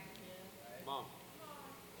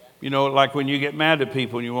 Like when you get mad at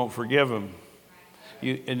people and you won't forgive them.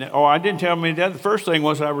 I didn't tell me that. The first thing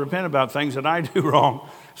was I repent about things that I do wrong.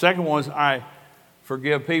 Second was I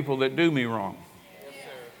forgive people that do me wrong. Yes,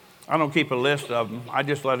 I don't keep a list of them. I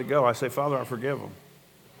just let it go. I say, Father, I forgive them.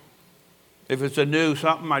 If it's a new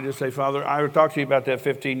something, I just say, Father, I talked to you about that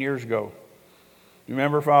 15 years ago. You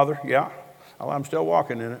remember, Father? Yeah. Well, I'm still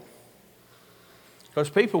walking in it. Because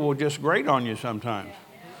people will just grate on you sometimes.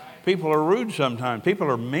 People are rude sometimes. People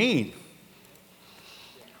are mean.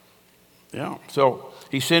 Yeah. So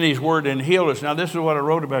He sent His word and healed us. Now, this is what I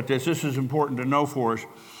wrote about this. This is important to know for us.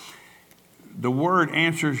 The word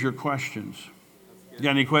answers your questions. You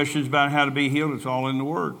got any questions about how to be healed? It's all in the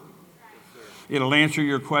word. It'll answer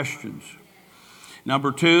your questions.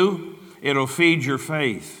 Number 2, it'll feed your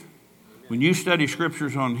faith. When you study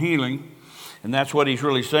scriptures on healing, and that's what He's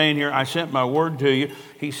really saying here, I sent my word to you.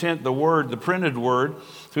 He sent the word, the printed word,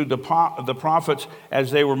 through the prophets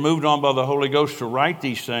as they were moved on by the Holy Ghost to write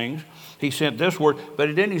these things. He sent this word,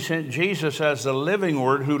 but then He sent Jesus as the living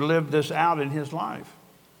word who lived this out in His life.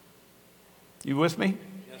 You with me?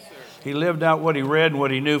 Yes, sir. He lived out what He read and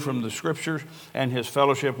what He knew from the scriptures and His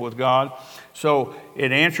fellowship with God. So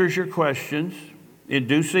it answers your questions in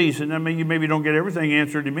due season. I mean, you maybe don't get everything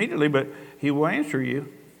answered immediately, but He will answer you.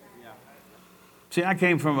 Yeah. See, I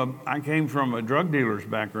came from a drug dealer's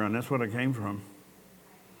background. That's what I came from.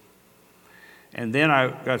 And then I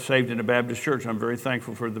got saved in a Baptist church. I'm very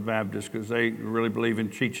thankful for the Baptists because they really believe in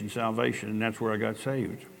teaching salvation, and that's where I got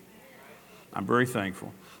saved. I'm very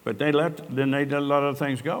thankful. But then they let a lot of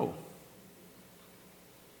things go.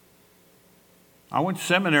 I went to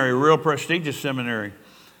seminary, a real prestigious seminary,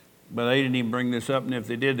 but they didn't even bring this up, and if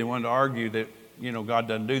they did, they wanted to argue that, God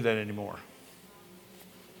doesn't do that anymore.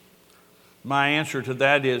 My answer to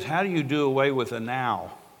that is, how do you do away with a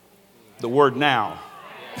now? The word now.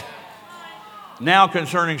 Now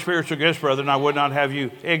concerning spiritual gifts, brethren, I would not have you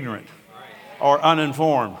ignorant or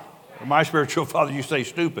uninformed. My spiritual father, you say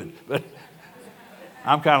stupid, but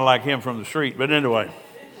I'm kind of like him from the street. But anyway,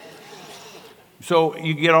 so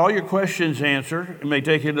you get all your questions answered. It may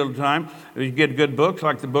take you a little time. You get good books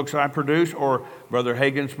like the books I produce or Brother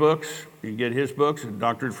Hagin's books. You can get his books.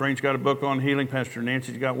 Dr. Frank's got a book on healing. Pastor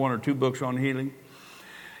Nancy's got 1 or 2 books on healing.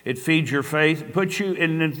 It feeds your faith. It puts you,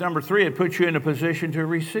 and then number 3, it puts you in a position to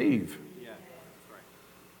receive.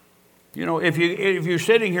 You know, if you're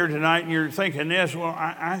sitting here tonight and you're thinking this, well,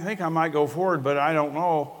 I think I might go forward, but I don't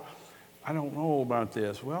know. I don't know about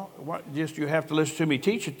this. Well, you have to listen to me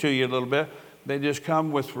teach it to you a little bit. They just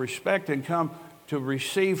come with respect and come to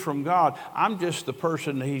receive from God. I'm just the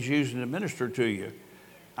person that he's using to minister to you.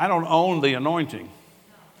 I don't own the anointing.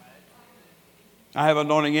 I have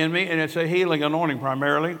anointing in me, and it's a healing anointing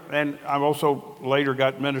primarily. And I've also later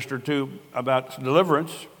got ministered to about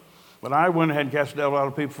deliverance. But I went ahead and cast the devil out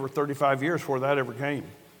of people for 35 years before that ever came.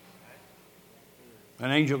 An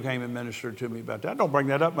angel came and ministered to me about that. I don't bring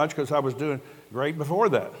that up much because I was doing great before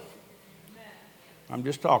that. I'm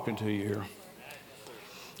just talking to you here.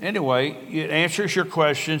 Anyway, it answers your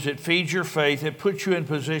questions. It feeds your faith. It puts you in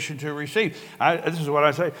position to receive. This is what I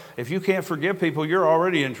say. If you can't forgive people, you're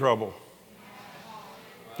already in trouble.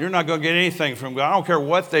 You're not going to get anything from God. I don't care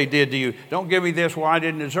what they did to you. Don't give me this, well, I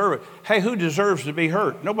didn't deserve it. Hey, who deserves to be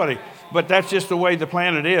hurt? Nobody. But that's just the way the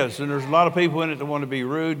planet is. And there's a lot of people in it that want to be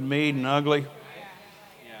rude and mean and ugly.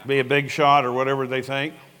 Be a big shot or whatever they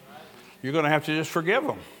think. You're going to have to just forgive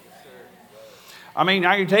them. I mean,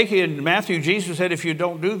 I can take you in Matthew. Jesus said if you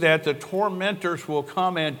don't do that, the tormentors will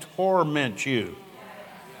come and torment you.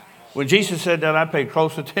 When Jesus said that, I paid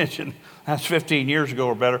close attention. That's 15 years ago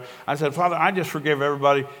or better. I said, Father, I just forgive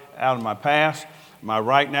everybody out of my past, my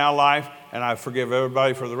right now life, and I forgive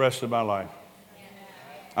everybody for the rest of my life.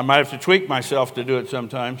 I might have to tweak myself to do it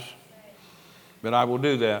sometimes, but I will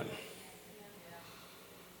do that.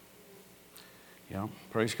 Yeah,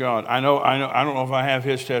 praise God. I don't know if I have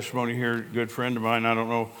his testimony here, a good friend of mine. I don't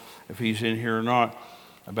know if he's in here or not,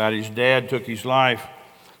 about his dad took his life.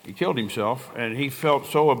 He killed himself, and he felt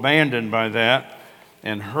so abandoned by that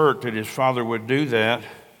and hurt that his father would do that.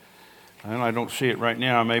 And I don't see it right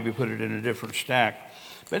now. Maybe put it in a different stack.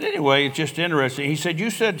 But anyway, it's just interesting. He said, you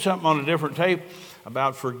said something on a different tape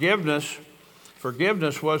about forgiveness.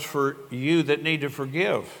 Forgiveness was for you that need to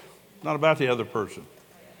forgive, not about the other person.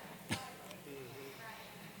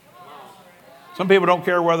 Some people don't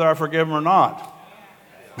care whether I forgive them or not.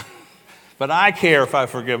 But I care if I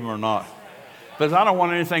forgive them or not. Because I don't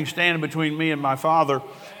want anything standing between me and my Father,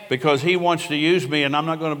 because he wants to use me, and I'm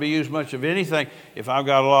not going to be used much of anything if I've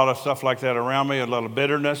got a lot of stuff like that around me, a lot of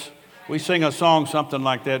bitterness. We sing a song, something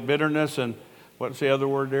like that, bitterness, and what's the other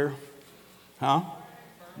word there? Huh?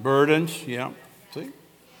 Burdens, yeah. See?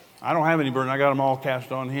 I don't have any burden. I got them all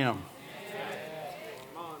cast on him.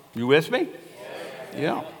 You with me?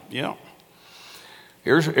 Yeah, yeah.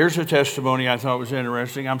 Here's a testimony I thought was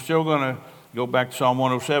interesting. I'm still going to go back to Psalm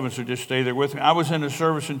 107, so just stay there with me. I was in a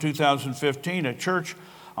service in 2015 at Church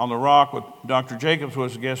on the Rock with Dr. Jacobs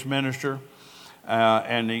was a guest minister,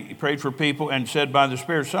 and he prayed for people and said by the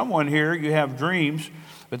Spirit, someone here, you have dreams,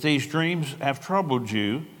 but these dreams have troubled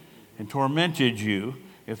you and tormented you.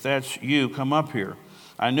 If that's you, come up here.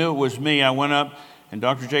 I knew it was me. I went up, and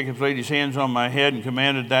Dr. Jacobs laid his hands on my head and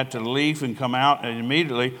commanded that to leave and come out, and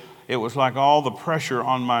immediately it was like all the pressure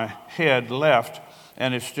on my head left,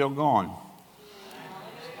 and it's still gone.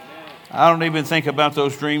 I don't even think about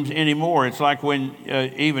those dreams anymore. It's like when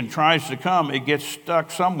even tries to come, it gets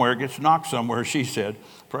stuck somewhere, it gets knocked somewhere, she said.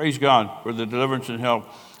 Praise God for the deliverance and help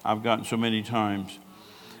I've gotten so many times.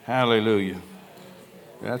 Hallelujah.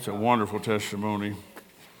 That's a wonderful testimony.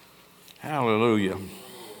 Hallelujah.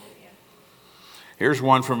 Here's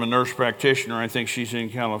one from a nurse practitioner. I think she's in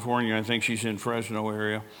California. I think she's in Fresno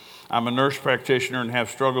area. I'm a nurse practitioner and have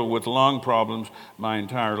struggled with lung problems my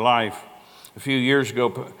entire life. A few years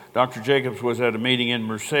ago, Dr. Jacobs was at a meeting in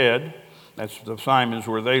Merced, that's the Simons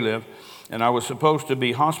where they live, and I was supposed to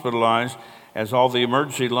be hospitalized as all the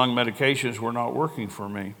emergency lung medications were not working for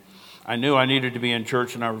me. I knew I needed to be in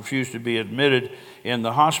church, and I refused to be admitted in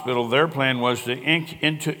the hospital. Their plan was to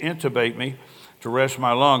intubate me, to rest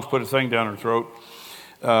my lungs, put a thing down her throat.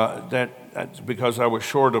 That's because I was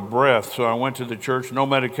short of breath. So I went to the church, no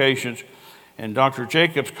medications. And Dr.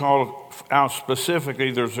 Jacobs called out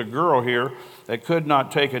specifically, there's a girl here that could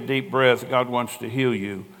not take a deep breath. God wants to heal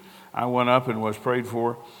you. I went up and was prayed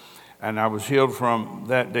for, and I was healed from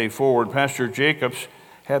that day forward. Pastor Jacobs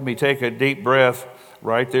had me take a deep breath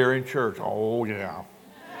right there in church. Oh, yeah.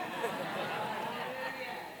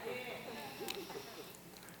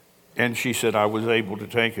 And she said, I was able to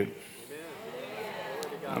take it.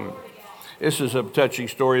 This is a touching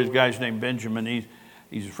story. This guy's named Benjamin.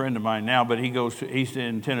 He's a friend of mine now, but he's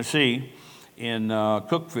in Tennessee, in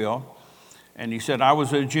Cookeville. And he said, I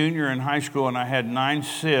was a junior in high school and I had 9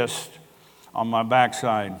 cysts on my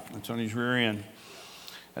backside. That's on his rear end.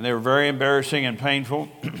 And they were very embarrassing and painful.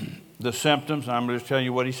 The symptoms, I'm going to tell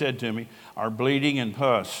you what he said to me, are bleeding and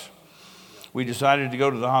pus. We decided to go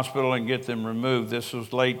to the hospital and get them removed. This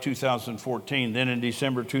was late 2014. Then in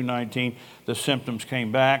December 2019, the symptoms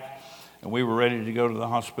came back, and we were ready to go to the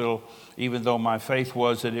hospital, even though my faith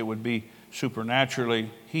was that it would be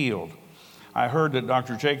supernaturally healed. I heard that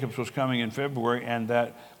Dr. Jacobs was coming in February, and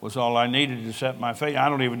that was all I needed to set my faith. I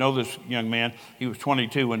don't even know this young man. He was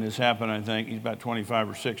 22 when this happened, I think. He's about 25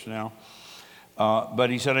 or 6 now. But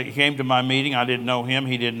he said he came to my meeting. I didn't know him.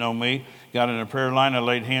 He didn't know me. Got in a prayer line. I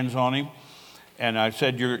laid hands on him. And I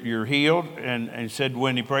said, you're healed. And he said,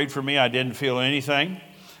 when he prayed for me, I didn't feel anything.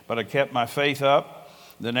 But I kept my faith up.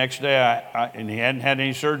 The next day, and he hadn't had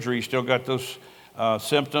any surgery. He still got those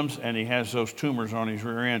symptoms, and he has those tumors on his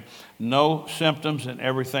rear end. No symptoms, and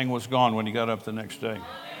everything was gone when he got up the next day.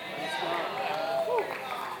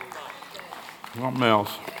 Something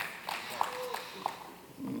else.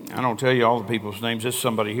 I don't tell you all the people's names. There's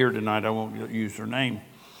somebody here tonight. I won't use their name.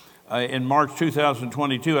 In March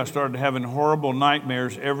 2022, I started having horrible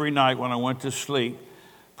nightmares every night when I went to sleep.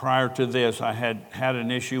 Prior to this, I had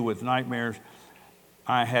an issue with nightmares.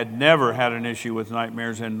 I had never had an issue with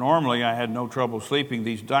nightmares, and normally I had no trouble sleeping.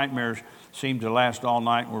 These nightmares seemed to last all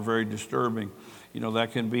night and were very disturbing. You know,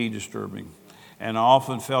 that can be disturbing. And I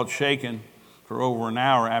often felt shaken for over an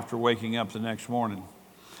hour after waking up the next morning.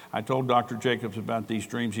 I told Dr. Jacobs about these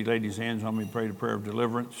dreams. He laid his hands on me and prayed a prayer of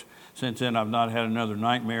deliverance. Since then, I've not had another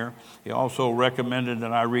nightmare. He also recommended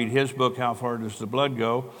that I read his book, How Far Does the Blood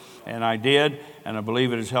Go? And I did, and I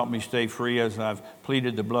believe it has helped me stay free as I've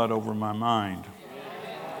pleaded the blood over my mind.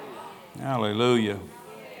 Hallelujah.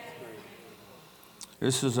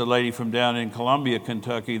 This is a lady from down in Columbia,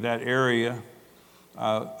 Kentucky, that area.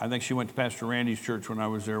 I think she went to Pastor Randy's church when I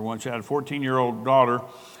was there once. She had a 14-year-old daughter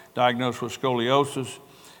diagnosed with scoliosis.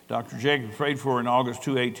 Dr. Jacobs prayed for her in August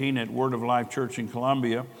 2018 at Word of Life Church in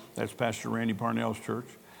Columbia. That's Pastor Randy Parnell's church.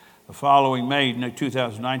 The following May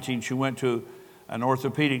 2019, she went to an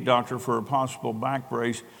orthopedic doctor for a possible back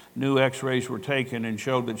brace. New x-rays were taken and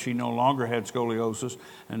showed that she no longer had scoliosis.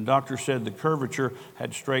 And the doctor said the curvature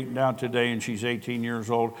had straightened out today, and she's 18 years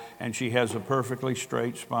old, and she has a perfectly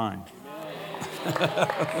straight spine.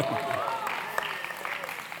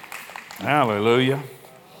 Hallelujah.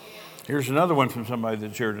 Here's another one from somebody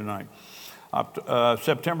that's here tonight.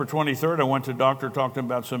 September 23rd, I went to the doctor, talked to him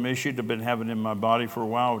about some issue I've been having in my body for a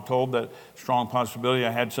while. I was told that strong possibility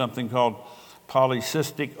I had something called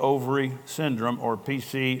polycystic ovary syndrome, or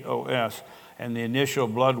PCOS, and the initial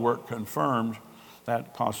blood work confirmed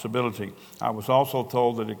that possibility. I was also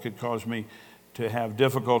told that it could cause me to have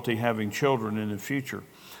difficulty having children in the future.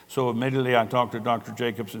 So immediately I talked to Dr.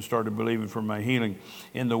 Jacobs and started believing for my healing.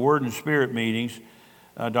 In the Word and Spirit meetings,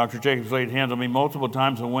 Dr. Jacobs laid hands on me multiple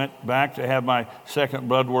times and went back to have my second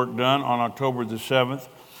blood work done on October the 7th.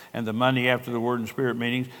 And the Monday after the Word and Spirit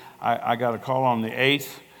meetings, I got a call on the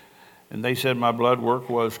 8th, and they said my blood work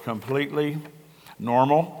was completely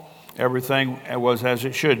normal. Everything was as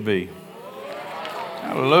it should be.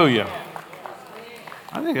 Hallelujah.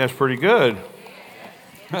 I think that's pretty good.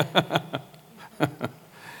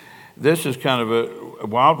 This is kind of a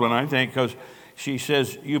wild one, I think, because she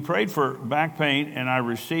says, you prayed for back pain, and I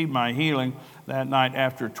received my healing that night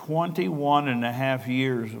after 21 and a half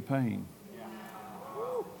years of pain.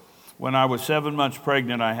 When I was 7 months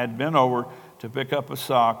pregnant, I had bent over to pick up a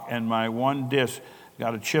sock, and my one disc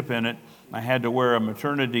got a chip in it. I had to wear a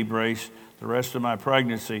maternity brace the rest of my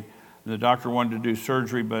pregnancy. The doctor wanted to do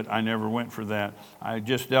surgery, but I never went for that. I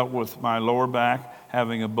just dealt with my lower back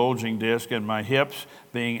having a bulging disc and my hips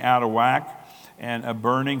being out of whack and a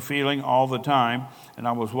burning feeling all the time. And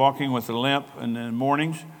I was walking with a limp in the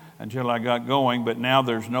mornings until I got going, but now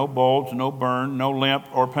there's no bulge, no burn, no limp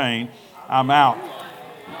or pain. I'm out.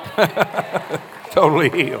 Totally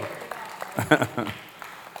healed.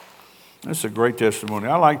 That's a great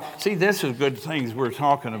testimony. See, this is good things we're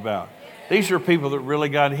talking about. These are people that really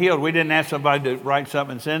got healed. We didn't ask somebody to write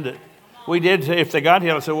something and send it. We did say if they got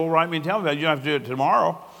healed, I said, well, write me and tell me about it. You don't have to do it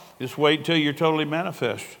tomorrow. Just wait until you're totally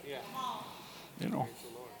manifest. You know,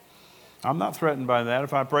 I'm not threatened by that.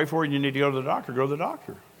 If I pray for you and you need to go to the doctor, go to the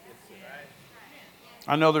doctor.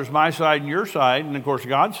 I know there's my side and your side, and of course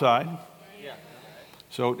God's side.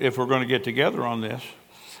 So if we're going to get together on this.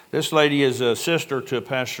 This lady is a sister to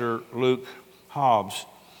Pastor Luke Hobbs.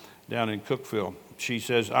 down in Cookeville. She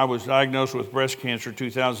says, I was diagnosed with breast cancer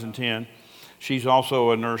 2010. She's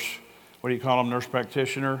also a nurse, what do you call them, nurse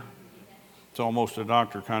practitioner? It's almost a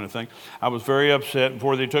doctor kind of thing. I was very upset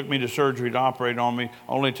before they took me to surgery to operate on me,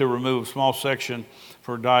 only to remove a small section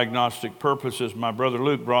for diagnostic purposes. My brother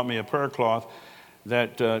Luke brought me a prayer cloth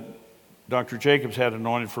that Dr. Jacobs had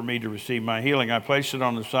anointed for me to receive my healing. I placed it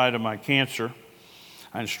on the side of my cancer.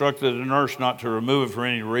 I instructed the nurse not to remove it for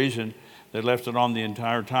any reason. They left it on the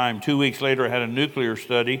entire time. 2 weeks later, I had a nuclear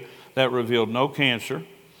study that revealed no cancer.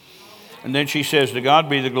 And then she says, to God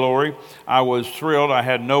be the glory. I was thrilled. I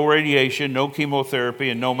had no radiation, no chemotherapy,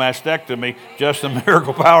 and no mastectomy, just the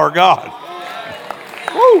miracle power of God.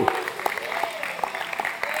 Woo!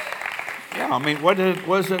 Yeah, I mean,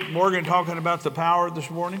 wasn't Morgan talking about the power this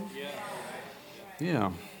morning?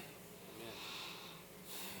 Yeah.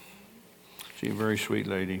 She's a very sweet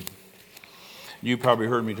lady. You probably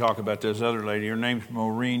heard me talk about this other lady. Her name's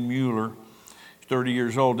Maureen Mueller. She's 30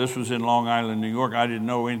 years old. This was in Long Island, New York. I didn't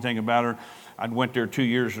know anything about her. I went there 2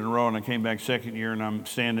 years in a row, and I came back second year, and I'm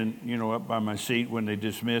standing, up by my seat when they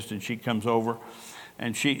dismissed, and she comes over,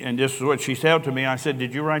 and this is what she said to me. I said,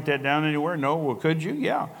 did you write that down anywhere? No. Well, could you?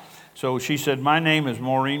 Yeah. So she said, my name is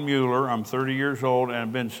Maureen Mueller. I'm 30 years old, and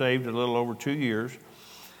I've been saved a little over 2 years.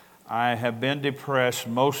 I have been depressed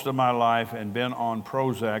most of my life and been on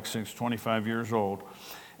Prozac since 25 years old.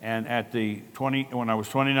 And when I was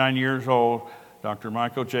 29 years old, Dr.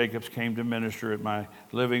 Michael Jacobs came to minister at my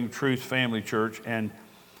Living Truth Family Church and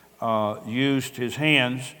laid his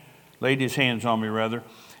hands on me rather.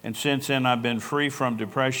 And since then, I've been free from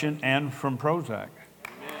depression and from Prozac.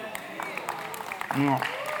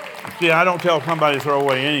 See, I don't tell somebody to throw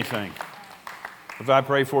away anything. If I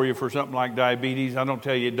pray for you for something like diabetes, I don't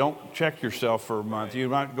tell you, don't check yourself for a month. You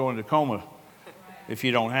might go into coma if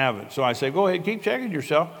you don't have it. So I say, go ahead, keep checking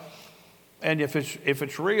yourself. And if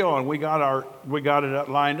it's real and we got it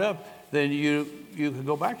lined up, then you can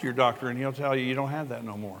go back to your doctor and he'll tell you don't have that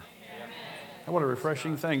no more. What a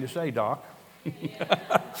refreshing thing to say, Doc.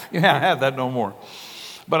 Yeah, I have that no more.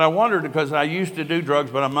 But I wondered, because I used to do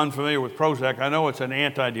drugs, but I'm unfamiliar with Prozac. I know it's an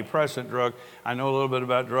antidepressant drug. I know a little bit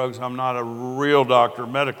about drugs. I'm not a real doctor,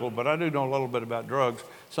 medical, but I do know a little bit about drugs,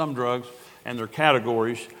 some drugs, and their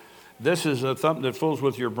categories. This is something that fools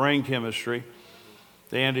with your brain chemistry.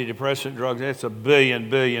 The antidepressant drugs, that's a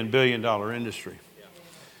billion dollar industry.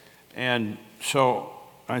 And so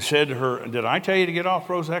I said to her, did I tell you to get off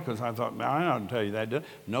Prozac? Because I thought, I didn't tell you that.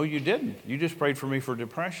 No, you didn't. You just prayed for me for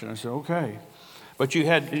depression. I said, okay. But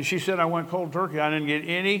she said, I went cold turkey. I didn't get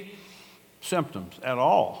any symptoms at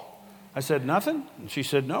all. I said, nothing? And she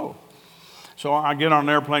said, no. So I get on an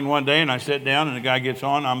airplane one day and I sit down and the guy gets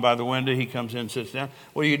on. I'm by the window. He comes in, sits down.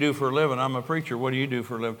 What do you do for a living? I'm a preacher. What do you do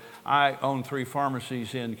for a living? I own 3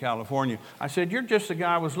 pharmacies in California. I said, you're just the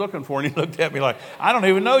guy I was looking for. And he looked at me like, I don't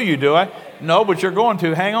even know you, do I? No, but you're going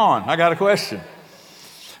to. Hang on. I got a question.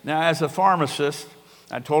 Now, as a pharmacist,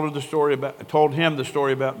 I told him the story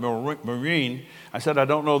about Maureen. I said, I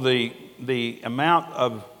don't know the amount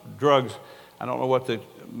of drugs. I don't know what the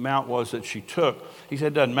amount was that she took. He said,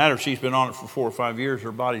 it doesn't matter. She's been on it for 4 or 5 years.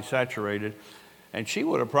 Her body's saturated. And she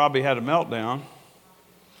would have probably had a meltdown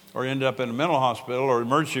or end up in a mental hospital or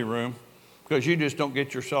emergency room, because you just don't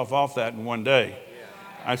get yourself off that in one day.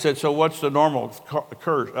 I said, so what's the normal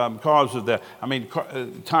cause of that?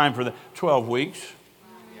 Time for that? 12 weeks.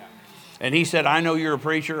 And he said, I know you're a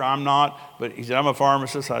preacher. I'm not. But he said, I'm a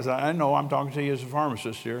pharmacist. I said, I know. I'm talking to you as a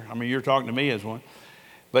pharmacist here. You're talking to me as one.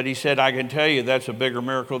 But he said, I can tell you that's a bigger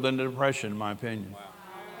miracle than the depression, in my opinion.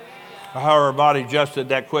 Wow. How her body adjusted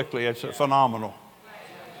that quickly, it's phenomenal.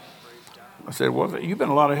 I said, well, you've been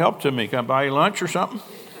a lot of help to me. Can I buy you lunch or something?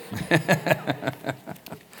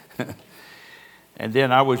 And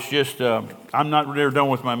then I was just, I'm not really done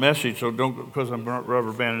with my message, so because I'm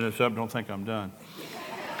rubber banding this up, don't think I'm done.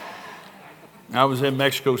 I was in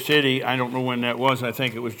Mexico City. I don't know when that was. I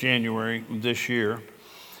think it was January this year.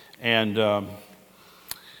 And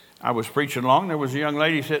I was preaching along. There was a young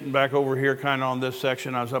lady sitting back over here kind of on this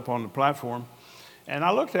section. I was up on the platform. And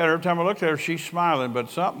I looked at her. Every time I looked at her, she's smiling.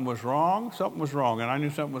 But something was wrong. Something was wrong. And I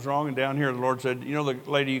knew something was wrong. And down here, the Lord said, you know the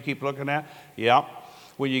lady you keep looking at? Yeah.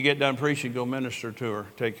 When you get done preaching, go minister to her.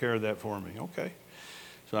 Take care of that for me. Okay.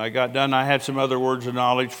 So I got done. I had some other words of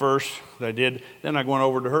knowledge first. I did. Then I went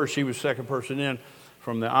over to her. She was second person in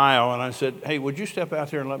from the aisle. And I said, hey, would you step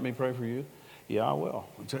out there and let me pray for you? Yeah, I will.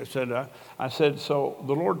 I said, so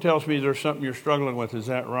the Lord tells me there's something you're struggling with. Is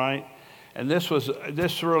that right? And this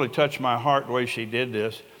really touched my heart the way she did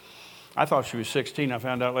this. I thought she was 16. I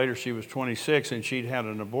found out later she was 26, and she'd had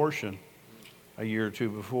an abortion a year or two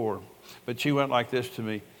before. But she went like this to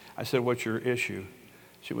me. I said, what's your issue?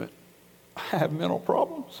 She went, I have mental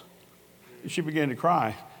problems. And she began to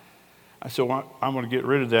cry. I said, well, I'm going to get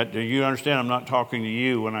rid of that. Do you understand? I'm not talking to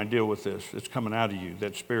you when I deal with this. It's coming out of you,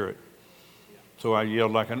 that spirit. So I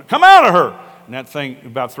yelled come out of her. And that thing,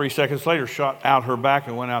 about 3 seconds later, shot out her back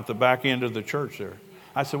and went out the back end of the church there.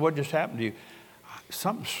 I said, what just happened to you?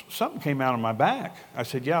 Something came out of my back. I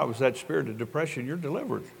said, yeah, it was that spirit of depression. You're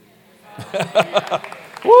delivered.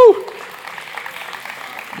 Woo!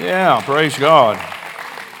 Yeah, praise God.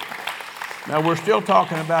 Now, we're still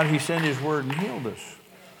talking about he sent his word and healed us.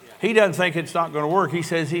 He doesn't think it's not going to work. He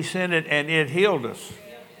says he sent it and it healed us.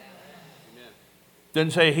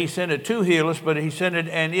 Doesn't say he sent it to heal us, but he sent it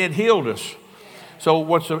and it healed us. So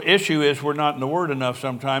what's the issue is we're not in the word enough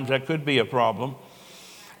sometimes. That could be a problem.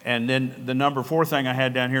 And then the number 4 thing I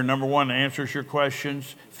had down here, number 1, answers your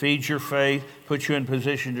questions, feeds your faith, puts you in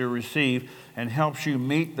position to receive, and helps you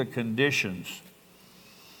meet the conditions.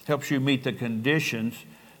 Helps you meet the conditions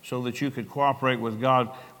so that you could cooperate with God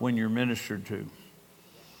when you're ministered to.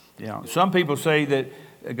 Yeah. Some people say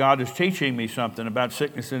that God is teaching me something about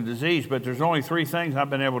sickness and disease, but there's only 3 things I've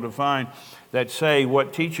been able to find that say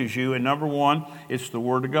what teaches you. And number 1, it's the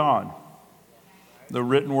Word of God. The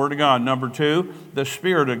written Word of God. Number 2, the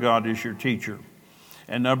Spirit of God is your teacher.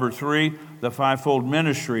 And number 3, the fivefold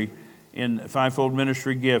ministry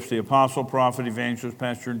gifts, the apostle, prophet, evangelist,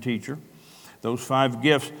 pastor, and teacher. Those 5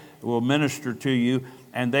 gifts will minister to you,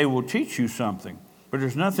 and they will teach you something. But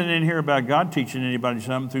there's nothing in here about God teaching anybody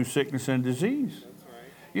something through sickness and disease. That's right.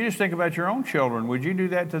 You just think about your own children. Would you do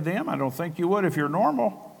that to them? I don't think you would if you're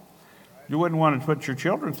normal. You wouldn't want to put your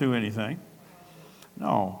children through anything.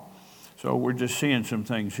 No. So we're just seeing some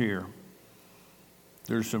things here.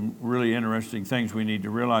 There's some really interesting things we need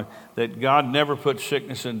to realize, that God never put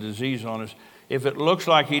sickness and disease on us. If it looks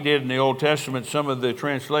like he did in the Old Testament, some of the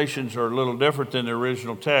translations are a little different than the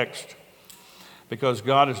original text, because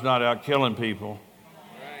God is not out killing people,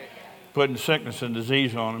 putting sickness and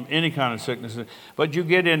disease on them, any kind of sickness. But you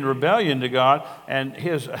get in rebellion to God, and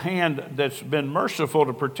his hand that's been merciful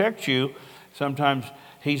to protect you, sometimes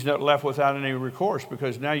he's not left without any recourse,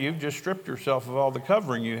 because now you've just stripped yourself of all the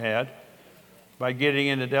covering you had by getting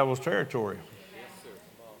in the devil's territory.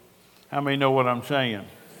 How many know what I'm saying?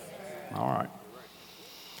 All right.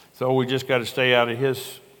 So we just got to stay out of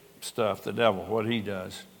his stuff, the devil, what he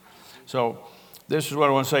does. So this is what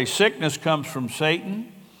I want to say. Sickness comes from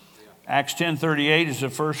Satan. Acts 10:38 is the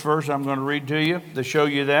first verse I'm going to read to you to show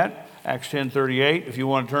you that. Acts 10:38. If you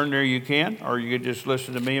want to turn there, you can, or you could just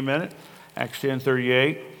listen to me a minute. Acts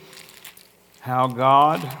 10:38. How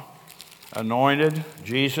God anointed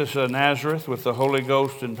Jesus of Nazareth with the Holy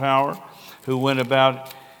Ghost and power, who went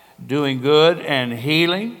about doing good and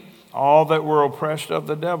healing all that were oppressed of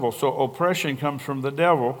the devil. So oppression comes from the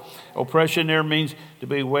devil. Oppression there means to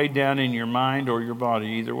be weighed down in your mind or your body,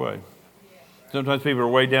 either way. Sometimes people are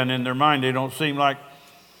weighed down in their mind. They don't seem like...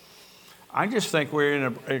 I just think we're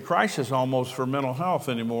in a crisis almost for mental health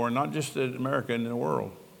anymore, not just in America, in the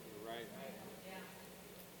world.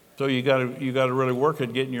 So you got to really work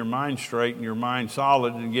at getting your mind straight and your mind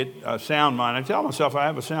solid and get a sound mind. I tell myself I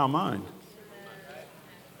have a sound mind.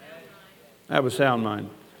 I have a sound mind.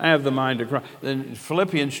 I have the mind of Christ. Then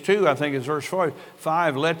Philippians 2, I think it's verse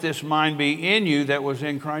 5, let this mind be in you that was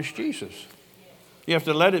in Christ Jesus. You have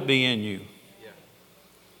to let it be in you.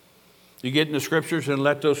 You get in the scriptures and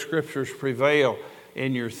let those scriptures prevail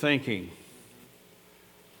in your thinking.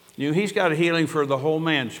 He's got a healing for the whole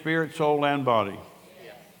man, spirit, soul, and body.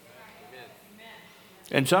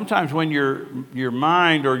 And sometimes when your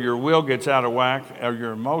mind or your will gets out of whack, or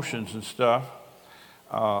your emotions and stuff,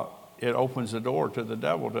 it opens the door to the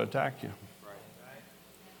devil to attack you.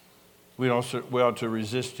 We ought to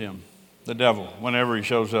resist him, the devil, whenever he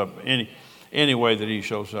shows up, any way that he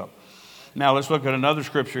shows up. Now let's look at another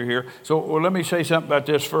scripture here. So let me say something about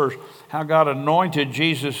this first. How God anointed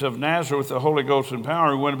Jesus of Nazareth with the Holy Ghost and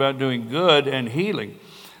power. He went about doing good and healing.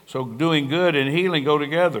 So doing good and healing go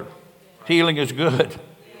together. Healing is good.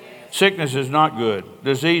 Sickness is not good.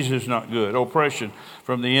 Disease is not good. Oppression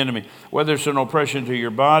from the enemy. Whether it's an oppression to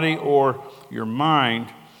your body or your mind,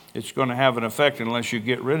 it's going to have an effect unless you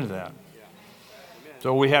get rid of that.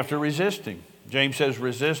 So we have to resist him. James says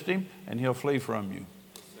resist him and he'll flee from you.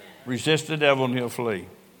 Resist the devil and he'll flee.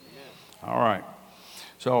 All right.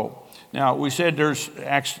 So now we said there's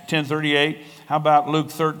Acts 10:38. How about Luke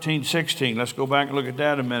 13:16? Let's go back and look at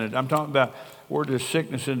that a minute. I'm talking about where does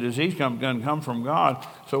sickness and disease come from God.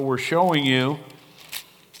 So we're showing you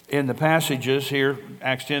in the passages here,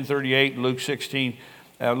 Acts 10:38, Luke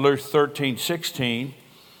 13:16.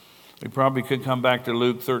 We probably could come back to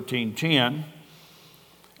Luke 13:10.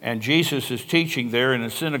 And Jesus is teaching there in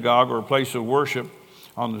a synagogue or a place of worship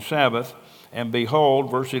on the Sabbath. And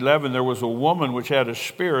behold, verse 11, there was a woman which had a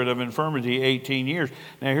spirit of infirmity 18 years.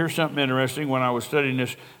 Now, here's something interesting. When I was studying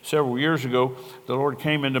this several years ago, the Lord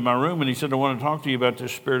came into my room and he said, I want to talk to you about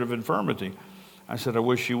this spirit of infirmity. I said, I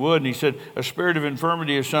wish you would. And he said, a spirit of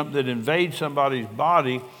infirmity is something that invades somebody's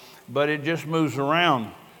body, but it just moves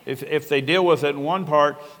around. If they deal with it in one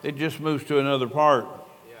part, it just moves to another part.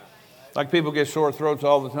 Like people get sore throats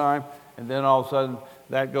all the time, and then all of a sudden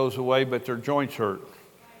that goes away, but their joints hurt.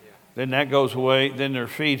 Then that goes away, then their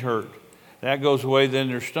feet hurt. That goes away, then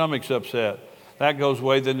their stomach's upset. That goes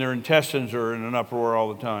away, then their intestines are in an uproar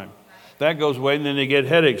all the time. That goes away, and then they get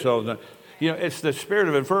headaches all the time. You know, it's the spirit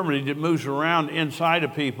of infirmity that moves around inside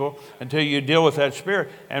of people until you deal with that spirit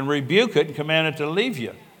and rebuke it and command it to leave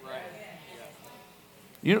you.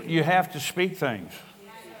 You have to speak things.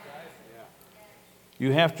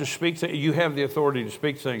 You have to speak. You have the authority to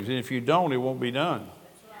speak things, and if you don't, it won't be done.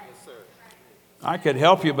 I could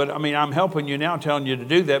help you, but I mean, I'm helping you now, telling you to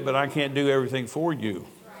do that, but I can't do everything for you.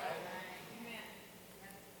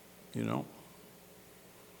 You know,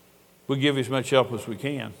 we give as much help as we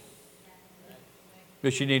can,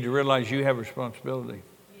 but you need to realize you have responsibility.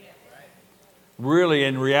 Really,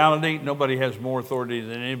 in reality, nobody has more authority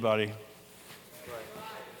than anybody.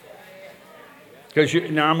 Because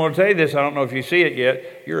now I'm going to tell you this, I don't know if you see it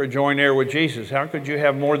yet, you're a joint heir with Jesus. How could you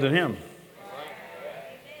have more than him?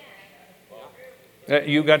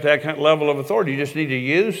 You've got that kind of level of authority. You just need to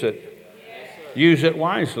use it. Use it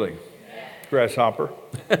wisely. Grasshopper.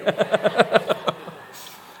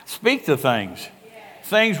 Speak to things.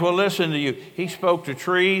 Things will listen to you. He spoke to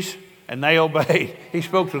trees and they obeyed. He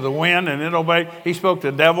spoke to the wind and it obeyed. He spoke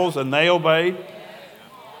to devils and they obeyed.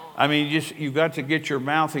 I mean, you've got to get your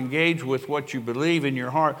mouth engaged with what you believe in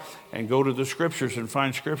your heart and go to the scriptures and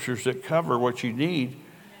find scriptures that cover what you need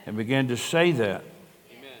and begin to say that.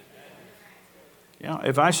 Yeah,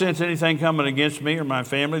 if I sense anything coming against me or my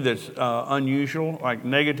family that's unusual, like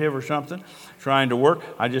negative or something, trying to work,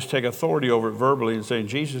 I just take authority over it verbally and say, in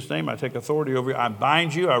Jesus' name, I take authority over you. I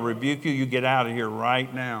bind you, I rebuke you, you get out of here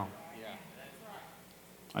right now. Yeah.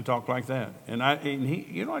 I talk like that. And he,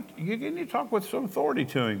 you know what, you need to talk with some authority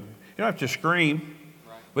to him. You don't have to scream,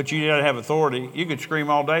 but you got to have authority. You could scream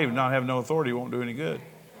all day and not have no authority, it won't do any good.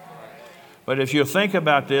 But if you think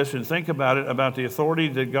about this and think about it, about the authority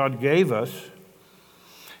that God gave us,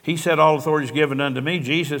 he said, all authority is given unto me,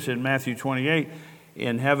 Jesus in Matthew 28,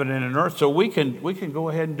 in heaven and in earth. So we can go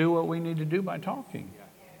ahead and do what we need to do by talking.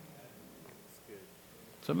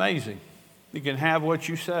 It's amazing. You can have what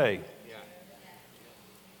you say.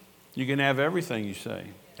 You can have everything you say.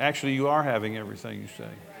 Actually, you are having everything you say.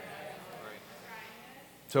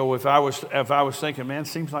 So if I was thinking, man, it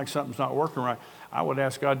seems like something's not working right, I would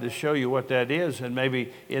ask God to show you what that is. And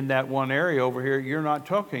maybe in that one area over here, you're not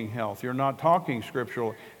talking health. You're not talking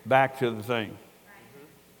scriptural back to the thing.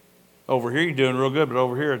 Over here, you're doing real good, but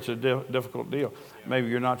over here, it's a difficult deal. Maybe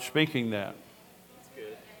you're not speaking that.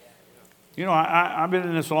 You know, I've been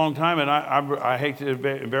in this a long time, and I hate to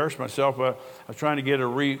embarrass myself, but I was trying to get a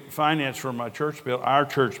refinance for my our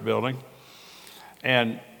church building.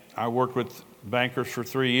 And I worked with bankers for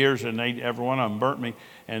 3 years, and every one of them burnt me,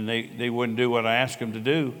 and they wouldn't do what I asked them to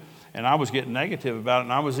do. And I was getting negative about it.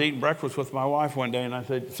 And I was eating breakfast with my wife one day, and I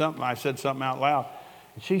said something out loud.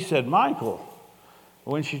 And she said, Michael.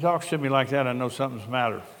 When she talks to me like that, I know something's the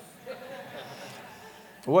matter.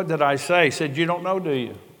 What did I say? She said, you don't know, do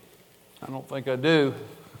you? I don't think I do.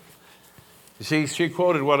 You see, she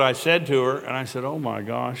quoted what I said to her, and I said, oh my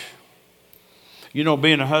gosh. You know,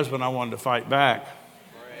 being a husband, I wanted to fight back.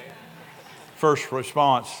 First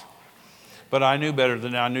response. But I knew better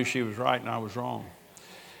than that. I knew she was right and I was wrong.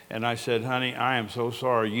 And I said, honey, I am so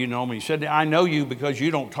sorry. You know me. She said, I know you because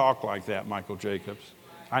you don't talk like that, Michael Jacobs.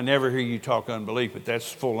 I never hear you talk unbelief, but that's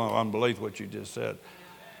full of unbelief what you just said.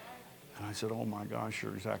 And I said, oh my gosh,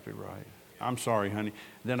 you're exactly right. I'm sorry, honey.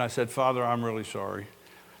 Then I said, Father, I'm really sorry.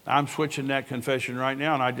 I'm switching that confession right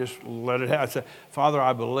now, and I just let it out. I said, Father,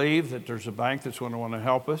 I believe that there's a bank that's going to want to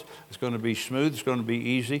help us. It's going to be smooth. It's going to be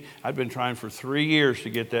easy. I've been trying for 3 years to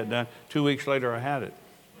get that done. 2 weeks later, I had it.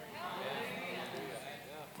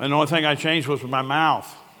 And the only thing I changed was my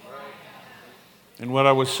mouth and what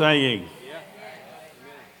I was saying.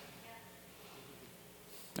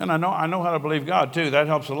 And I know how to believe God, too. That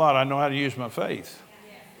helps a lot. I know how to use my faith.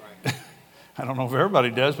 I don't know if everybody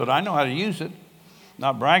does, but I know how to use it.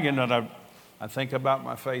 Not bragging, but I think about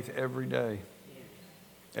my faith every day.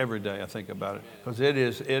 Every day I think about it. Because it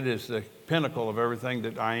is the pinnacle of everything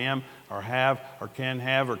that I am or have or can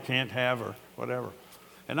have or can't have or whatever.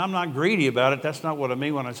 And I'm not greedy about it. That's not what I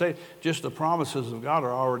mean when I say it. Just the promises of God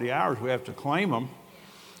are already ours. We have to claim them.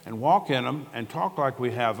 and walk in them and talk like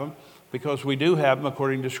we have them, because we do have them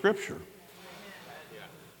according to Scripture.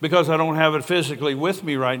 Because I don't have it physically with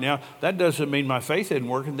me right now, that doesn't mean my faith isn't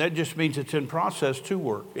working. That just means it's in process to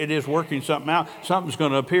work. It is working something out. Something's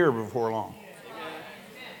going to appear before long.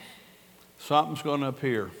 Something's going to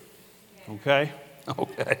appear. Okay?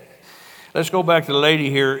 Okay. Let's go back to the lady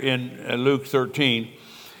here in Luke 13.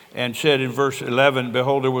 And said in verse 11,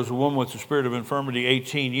 behold, there was a woman with the spirit of infirmity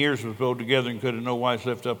 18 years, was bowed together and could in no wise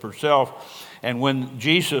lift up herself. And when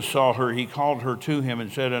Jesus saw her, he called her to him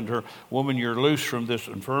and said unto her, woman, you're loose from this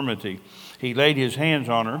infirmity. He laid his hands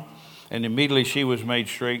on her, and immediately she was made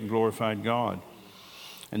straight and glorified God.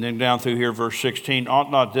 And then down through here, verse 16,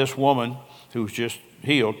 ought not this woman, who's just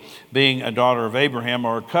healed, being a daughter of Abraham,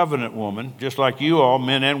 or a covenant woman, just like you all,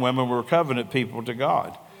 men and women, were covenant people to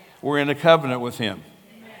God. We're in a covenant with him.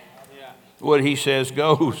 What he says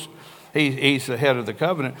goes. He's the head of the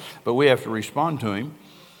covenant, but we have to respond to him.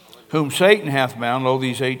 Whom Satan hath bound, lo,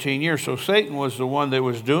 these 18 years. So Satan was the one that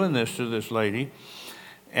was doing this to this lady.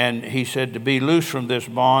 And he said to be loose from this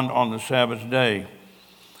bond on the Sabbath day.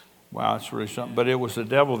 Wow, that's really something. But it was the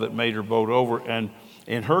devil that made her bowed over. And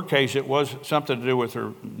in her case, it was something to do with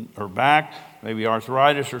her back, maybe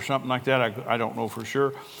arthritis or something like that. I don't know for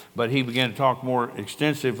sure. But he began to talk more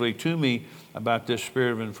extensively to me about this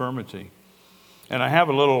spirit of infirmity. And I have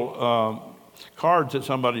a little card that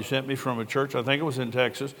somebody sent me from a church. I think it was in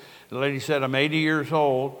Texas. The lady said, I'm 80 years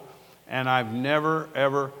old, and I'm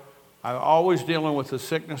always dealing with a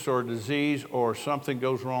sickness or a disease or something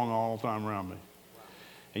goes wrong all the time around me.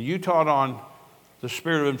 And you taught on the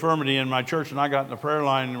spirit of infirmity in my church, and I got in the prayer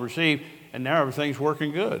line and received, and now everything's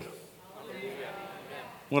working good.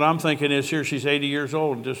 What I'm thinking is here, she's 80 years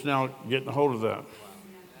old and just now getting a hold of that.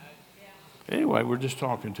 Anyway, we're just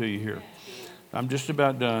talking to you here. I'm just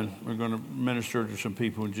about done. We're going to minister to some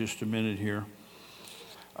people in just a minute here.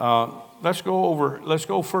 Let's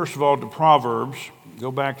go first of all to Proverbs.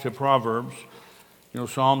 Go back to Proverbs.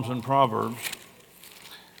 Psalms and Proverbs.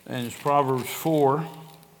 And it's Proverbs 4.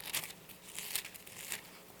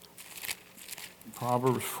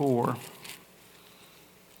 Proverbs 4.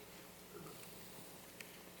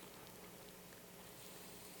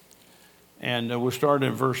 And we'll start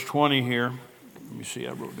in verse 20 here. Let me see,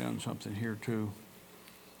 I wrote down something here too.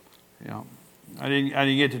 Yeah, I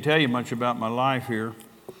didn't get to tell you much about my life here,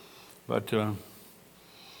 but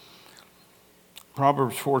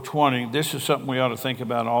Proverbs 4:20, this is something we ought to think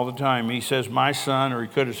about all the time. He says, my son, or he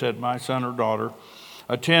could have said my son or daughter,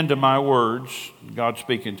 attend to my words, God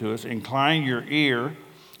speaking to us, incline your ear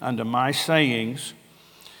unto my sayings.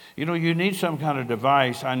 You need some kind of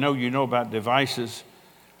device. I know you know about devices.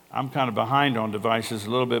 I'm kind of behind on devices a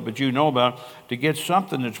little bit, but you know about to get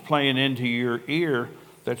something that's playing into your ear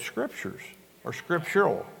that's scriptures or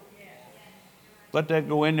scriptural. Let that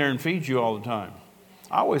go in there and feed you all the time.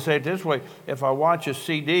 I always say it this way. If I watch a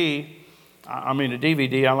DVD, a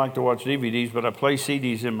DVD, I like to watch DVDs, but I play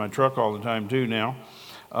CDs in my truck all the time too now,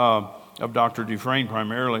 of Dr. Dufresne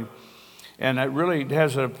primarily. And it really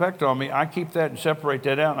has an effect on me. I keep that and separate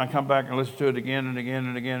that out, and I come back and listen to it again and again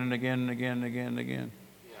and again and again and again and again and again.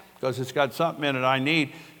 Because it's got something in it I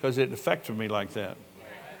need, because it affects me like that.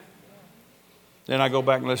 Then I go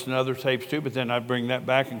back and listen to other tapes too, but then I bring that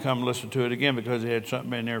back and come listen to it again because it had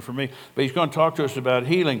something in there for me. But he's going to talk to us about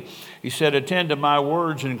healing. He said, attend to my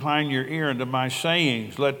words and incline your ear unto my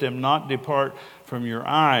sayings. Let them not depart from your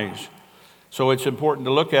eyes. So it's important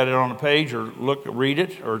to look at it on a page or read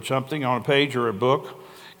it or something on a page or a book.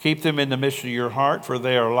 Keep them in the midst of your heart, for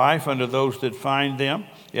they are life unto those that find them.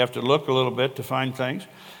 You have to look a little bit to find things.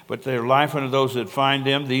 But they are life unto those that find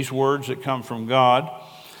them, these words that come from God,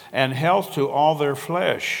 and health to all their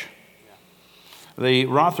flesh. The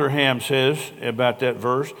Rotherham says about that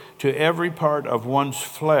verse, to every part of one's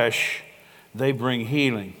flesh, they bring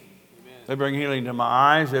healing. Amen. They bring healing to my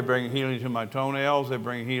eyes, they bring healing to my toenails, they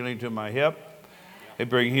bring healing to my hip, they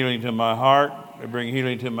bring healing to my heart, they bring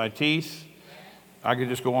healing to my teeth. I could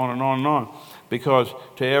just go on and on and on. Because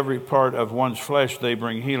to every part of one's flesh, they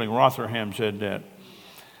bring healing. Rotherham said that.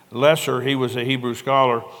 Lesser, he was a Hebrew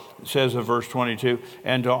scholar, says in verse 22,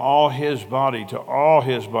 and to all his body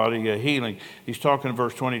a healing. He's talking in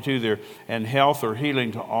verse 22 there, and health or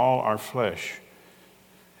healing to all our flesh.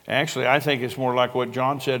 Actually, I think it's more like what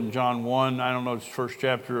John said in John 1, I don't know, it's the first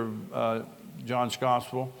chapter of John's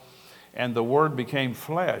Gospel, and the Word became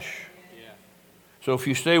flesh. Yeah. So if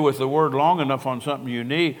you stay with the Word long enough on something you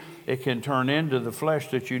need, it can turn into the flesh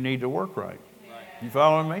that you need to work right. You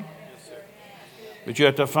following me? But you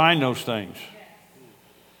have to find those things.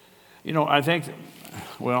 I think,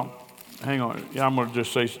 hang on. Yeah, I'm going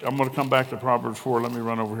to come back to Proverbs 4. Let me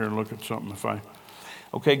run over here and look at something.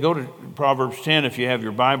 Okay, go to Proverbs 10 if you have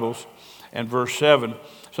your Bibles, and verse 7.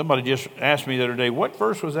 Somebody just asked me the other day, what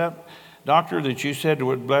verse was that, Doctor, that you said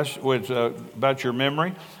was about your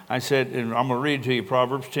memory? I said, and I'm going to read to you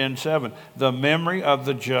Proverbs 10:7. The memory of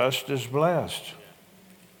the just is blessed.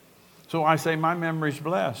 So I say my memory's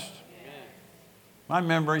blessed. My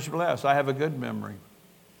memory's blessed. I have a good memory.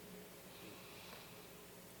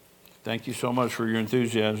 Thank you so much for your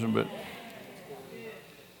enthusiasm, but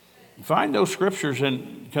find those scriptures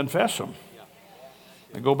and confess them.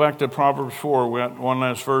 And go back to Proverbs 4, we got one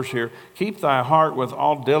last verse here. Keep thy heart with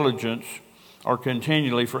all diligence, or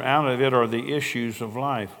continually, for out of it are the issues of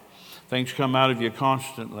life. Things come out of you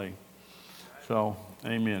constantly. So,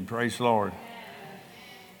 amen. Praise the Lord.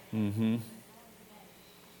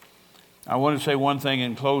 I want to say one thing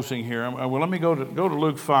in closing here. Well, let me go to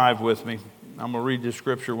Luke 5 with me. I'm going to read this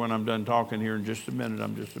scripture when I'm done talking here in just a minute.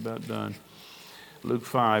 I'm just about done. Luke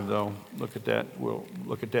 5, though. Look at that. We'll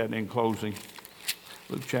look at that in closing.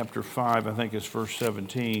 Luke chapter 5, I think it's verse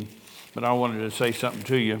 17. But I wanted to say something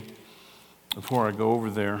to you before I go over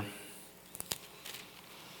there.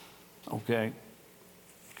 Okay.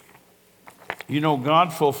 You know,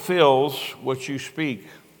 God fulfills what you speak.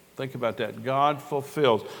 Think about that. God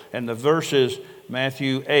fulfills. And the verse is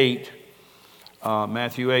Matthew 8,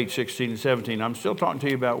 16 and 17. I'm still talking to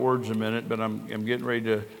you about words a minute, but I'm getting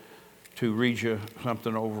ready to read you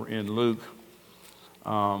something over in Luke.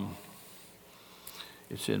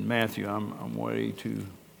 It's in Matthew. I'm way too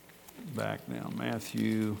back now.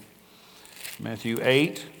 Matthew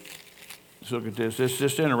 8. Let's look at this. It's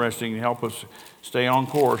just interesting to help us stay on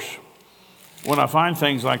course. When I find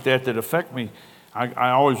things like that affect me, I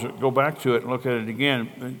always go back to it and look at it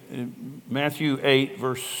again. Matthew 8,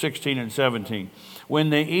 verse 16 and 17. When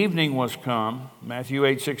the evening was come, Matthew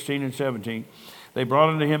 8, 16 and 17, they brought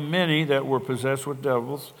unto him many that were possessed with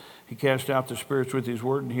devils. He cast out the spirits with his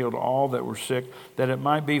word and healed all that were sick, that it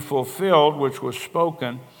might be fulfilled which was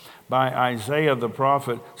spoken by Isaiah the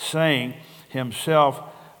prophet, saying, himself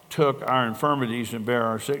took our infirmities and bare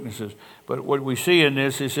our sicknesses. But what we see in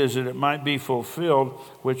this, he says that it might be fulfilled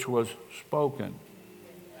which was spoken.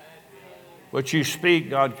 What you speak,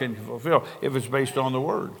 God can fulfill if it's based on the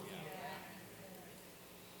word.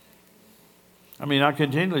 I mean, I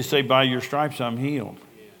continually say, by your stripes I'm healed.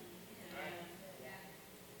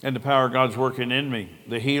 And the power of God's working in me.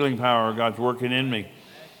 The healing power of God's working in me.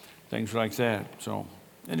 Things like that. So,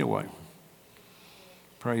 anyway.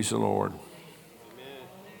 Praise the Lord.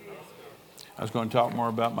 I was going to talk more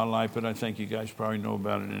about my life, but I think you guys probably know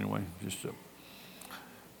about it anyway.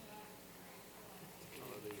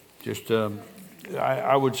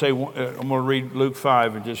 I would say, I'm going to read Luke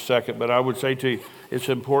 5 in just a second, but I would say to you, it's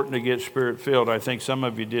important to get spirit-filled. I think some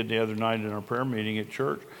of you did the other night in our prayer meeting at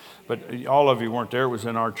church, but all of you weren't there. It was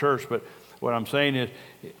in our church. But what I'm saying is,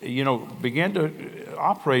 begin to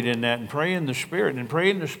operate in that and pray in the Spirit, and pray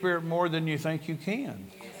in the Spirit more than you think you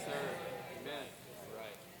can. Yes, sir. Amen. Right.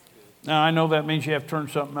 Now, I know that means you have to turn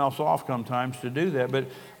something else off sometimes to do that, but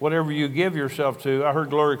whatever you give yourself to, I heard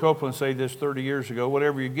Gloria Copeland say this 30 years ago,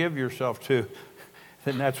 whatever you give yourself to,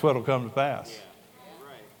 then that's what will come to pass. Yeah.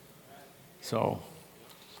 Right. So,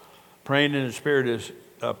 praying in the Spirit is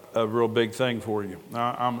a real big thing for you.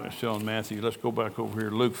 Now, I'm still in Matthew. Let's go back over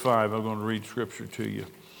here. Luke 5, I'm going to read scripture to you.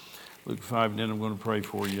 Luke 5, and then I'm going to pray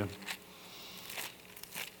for you.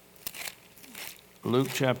 Luke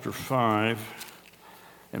chapter 5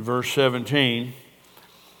 and verse 17.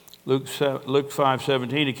 Luke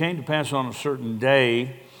 5:17. It came to pass on a certain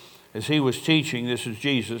day, as he was teaching, this is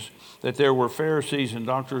Jesus, that there were Pharisees and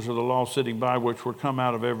doctors of the law sitting by, which were come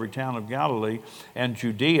out of every town of Galilee and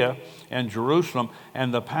Judea and Jerusalem,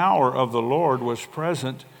 and the power of the Lord was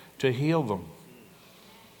present to heal them.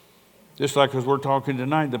 Just like as we're talking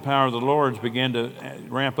tonight, the power of the Lord's began to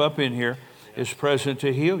ramp up in here, is present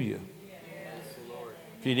to heal you.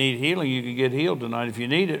 If you need healing, you can get healed tonight if you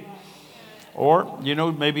need it. Or,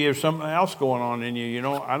 maybe there's something else going on in you.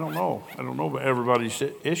 I don't know. I don't know about everybody's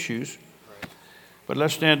issues. But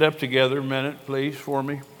let's stand up together a minute, please, for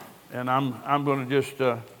me. And I'm going to just,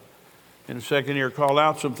 in a second here, call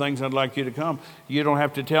out some things I'd like you to come. You don't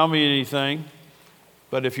have to tell me anything.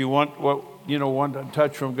 But if you want want a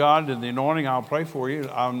touch from God and the anointing, I'll pray for you.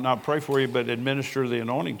 I'll not pray for you, but administer the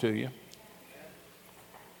anointing to you.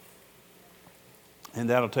 And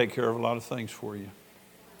that'll take care of a lot of things for you.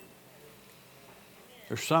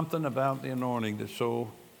 There's something about the anointing that's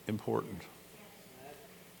so important.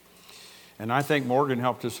 And I think Morgan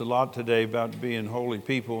helped us a lot today about being holy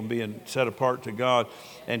people and being set apart to God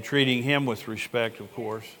and treating Him with respect, of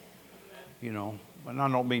course. And I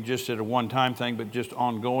don't mean just at a one-time thing, but just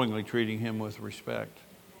ongoingly treating Him with respect.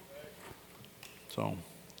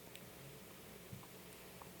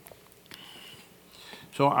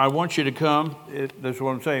 So I want you to come. That's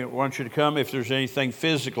what I'm saying. I want you to come if there's anything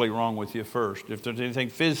physically wrong with you first. If there's anything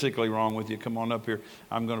physically wrong with you, come on up here.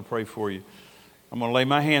 I'm going to pray for you. I'm going to lay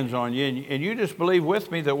my hands on you, and you just believe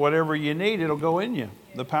with me that whatever you need, it'll go in you.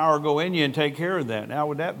 The power will go in you and take care of that. How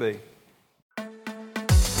would that be?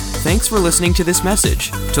 Thanks for listening to this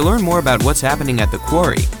message. To learn more about what's happening at the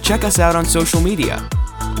Quarry, check us out on social media.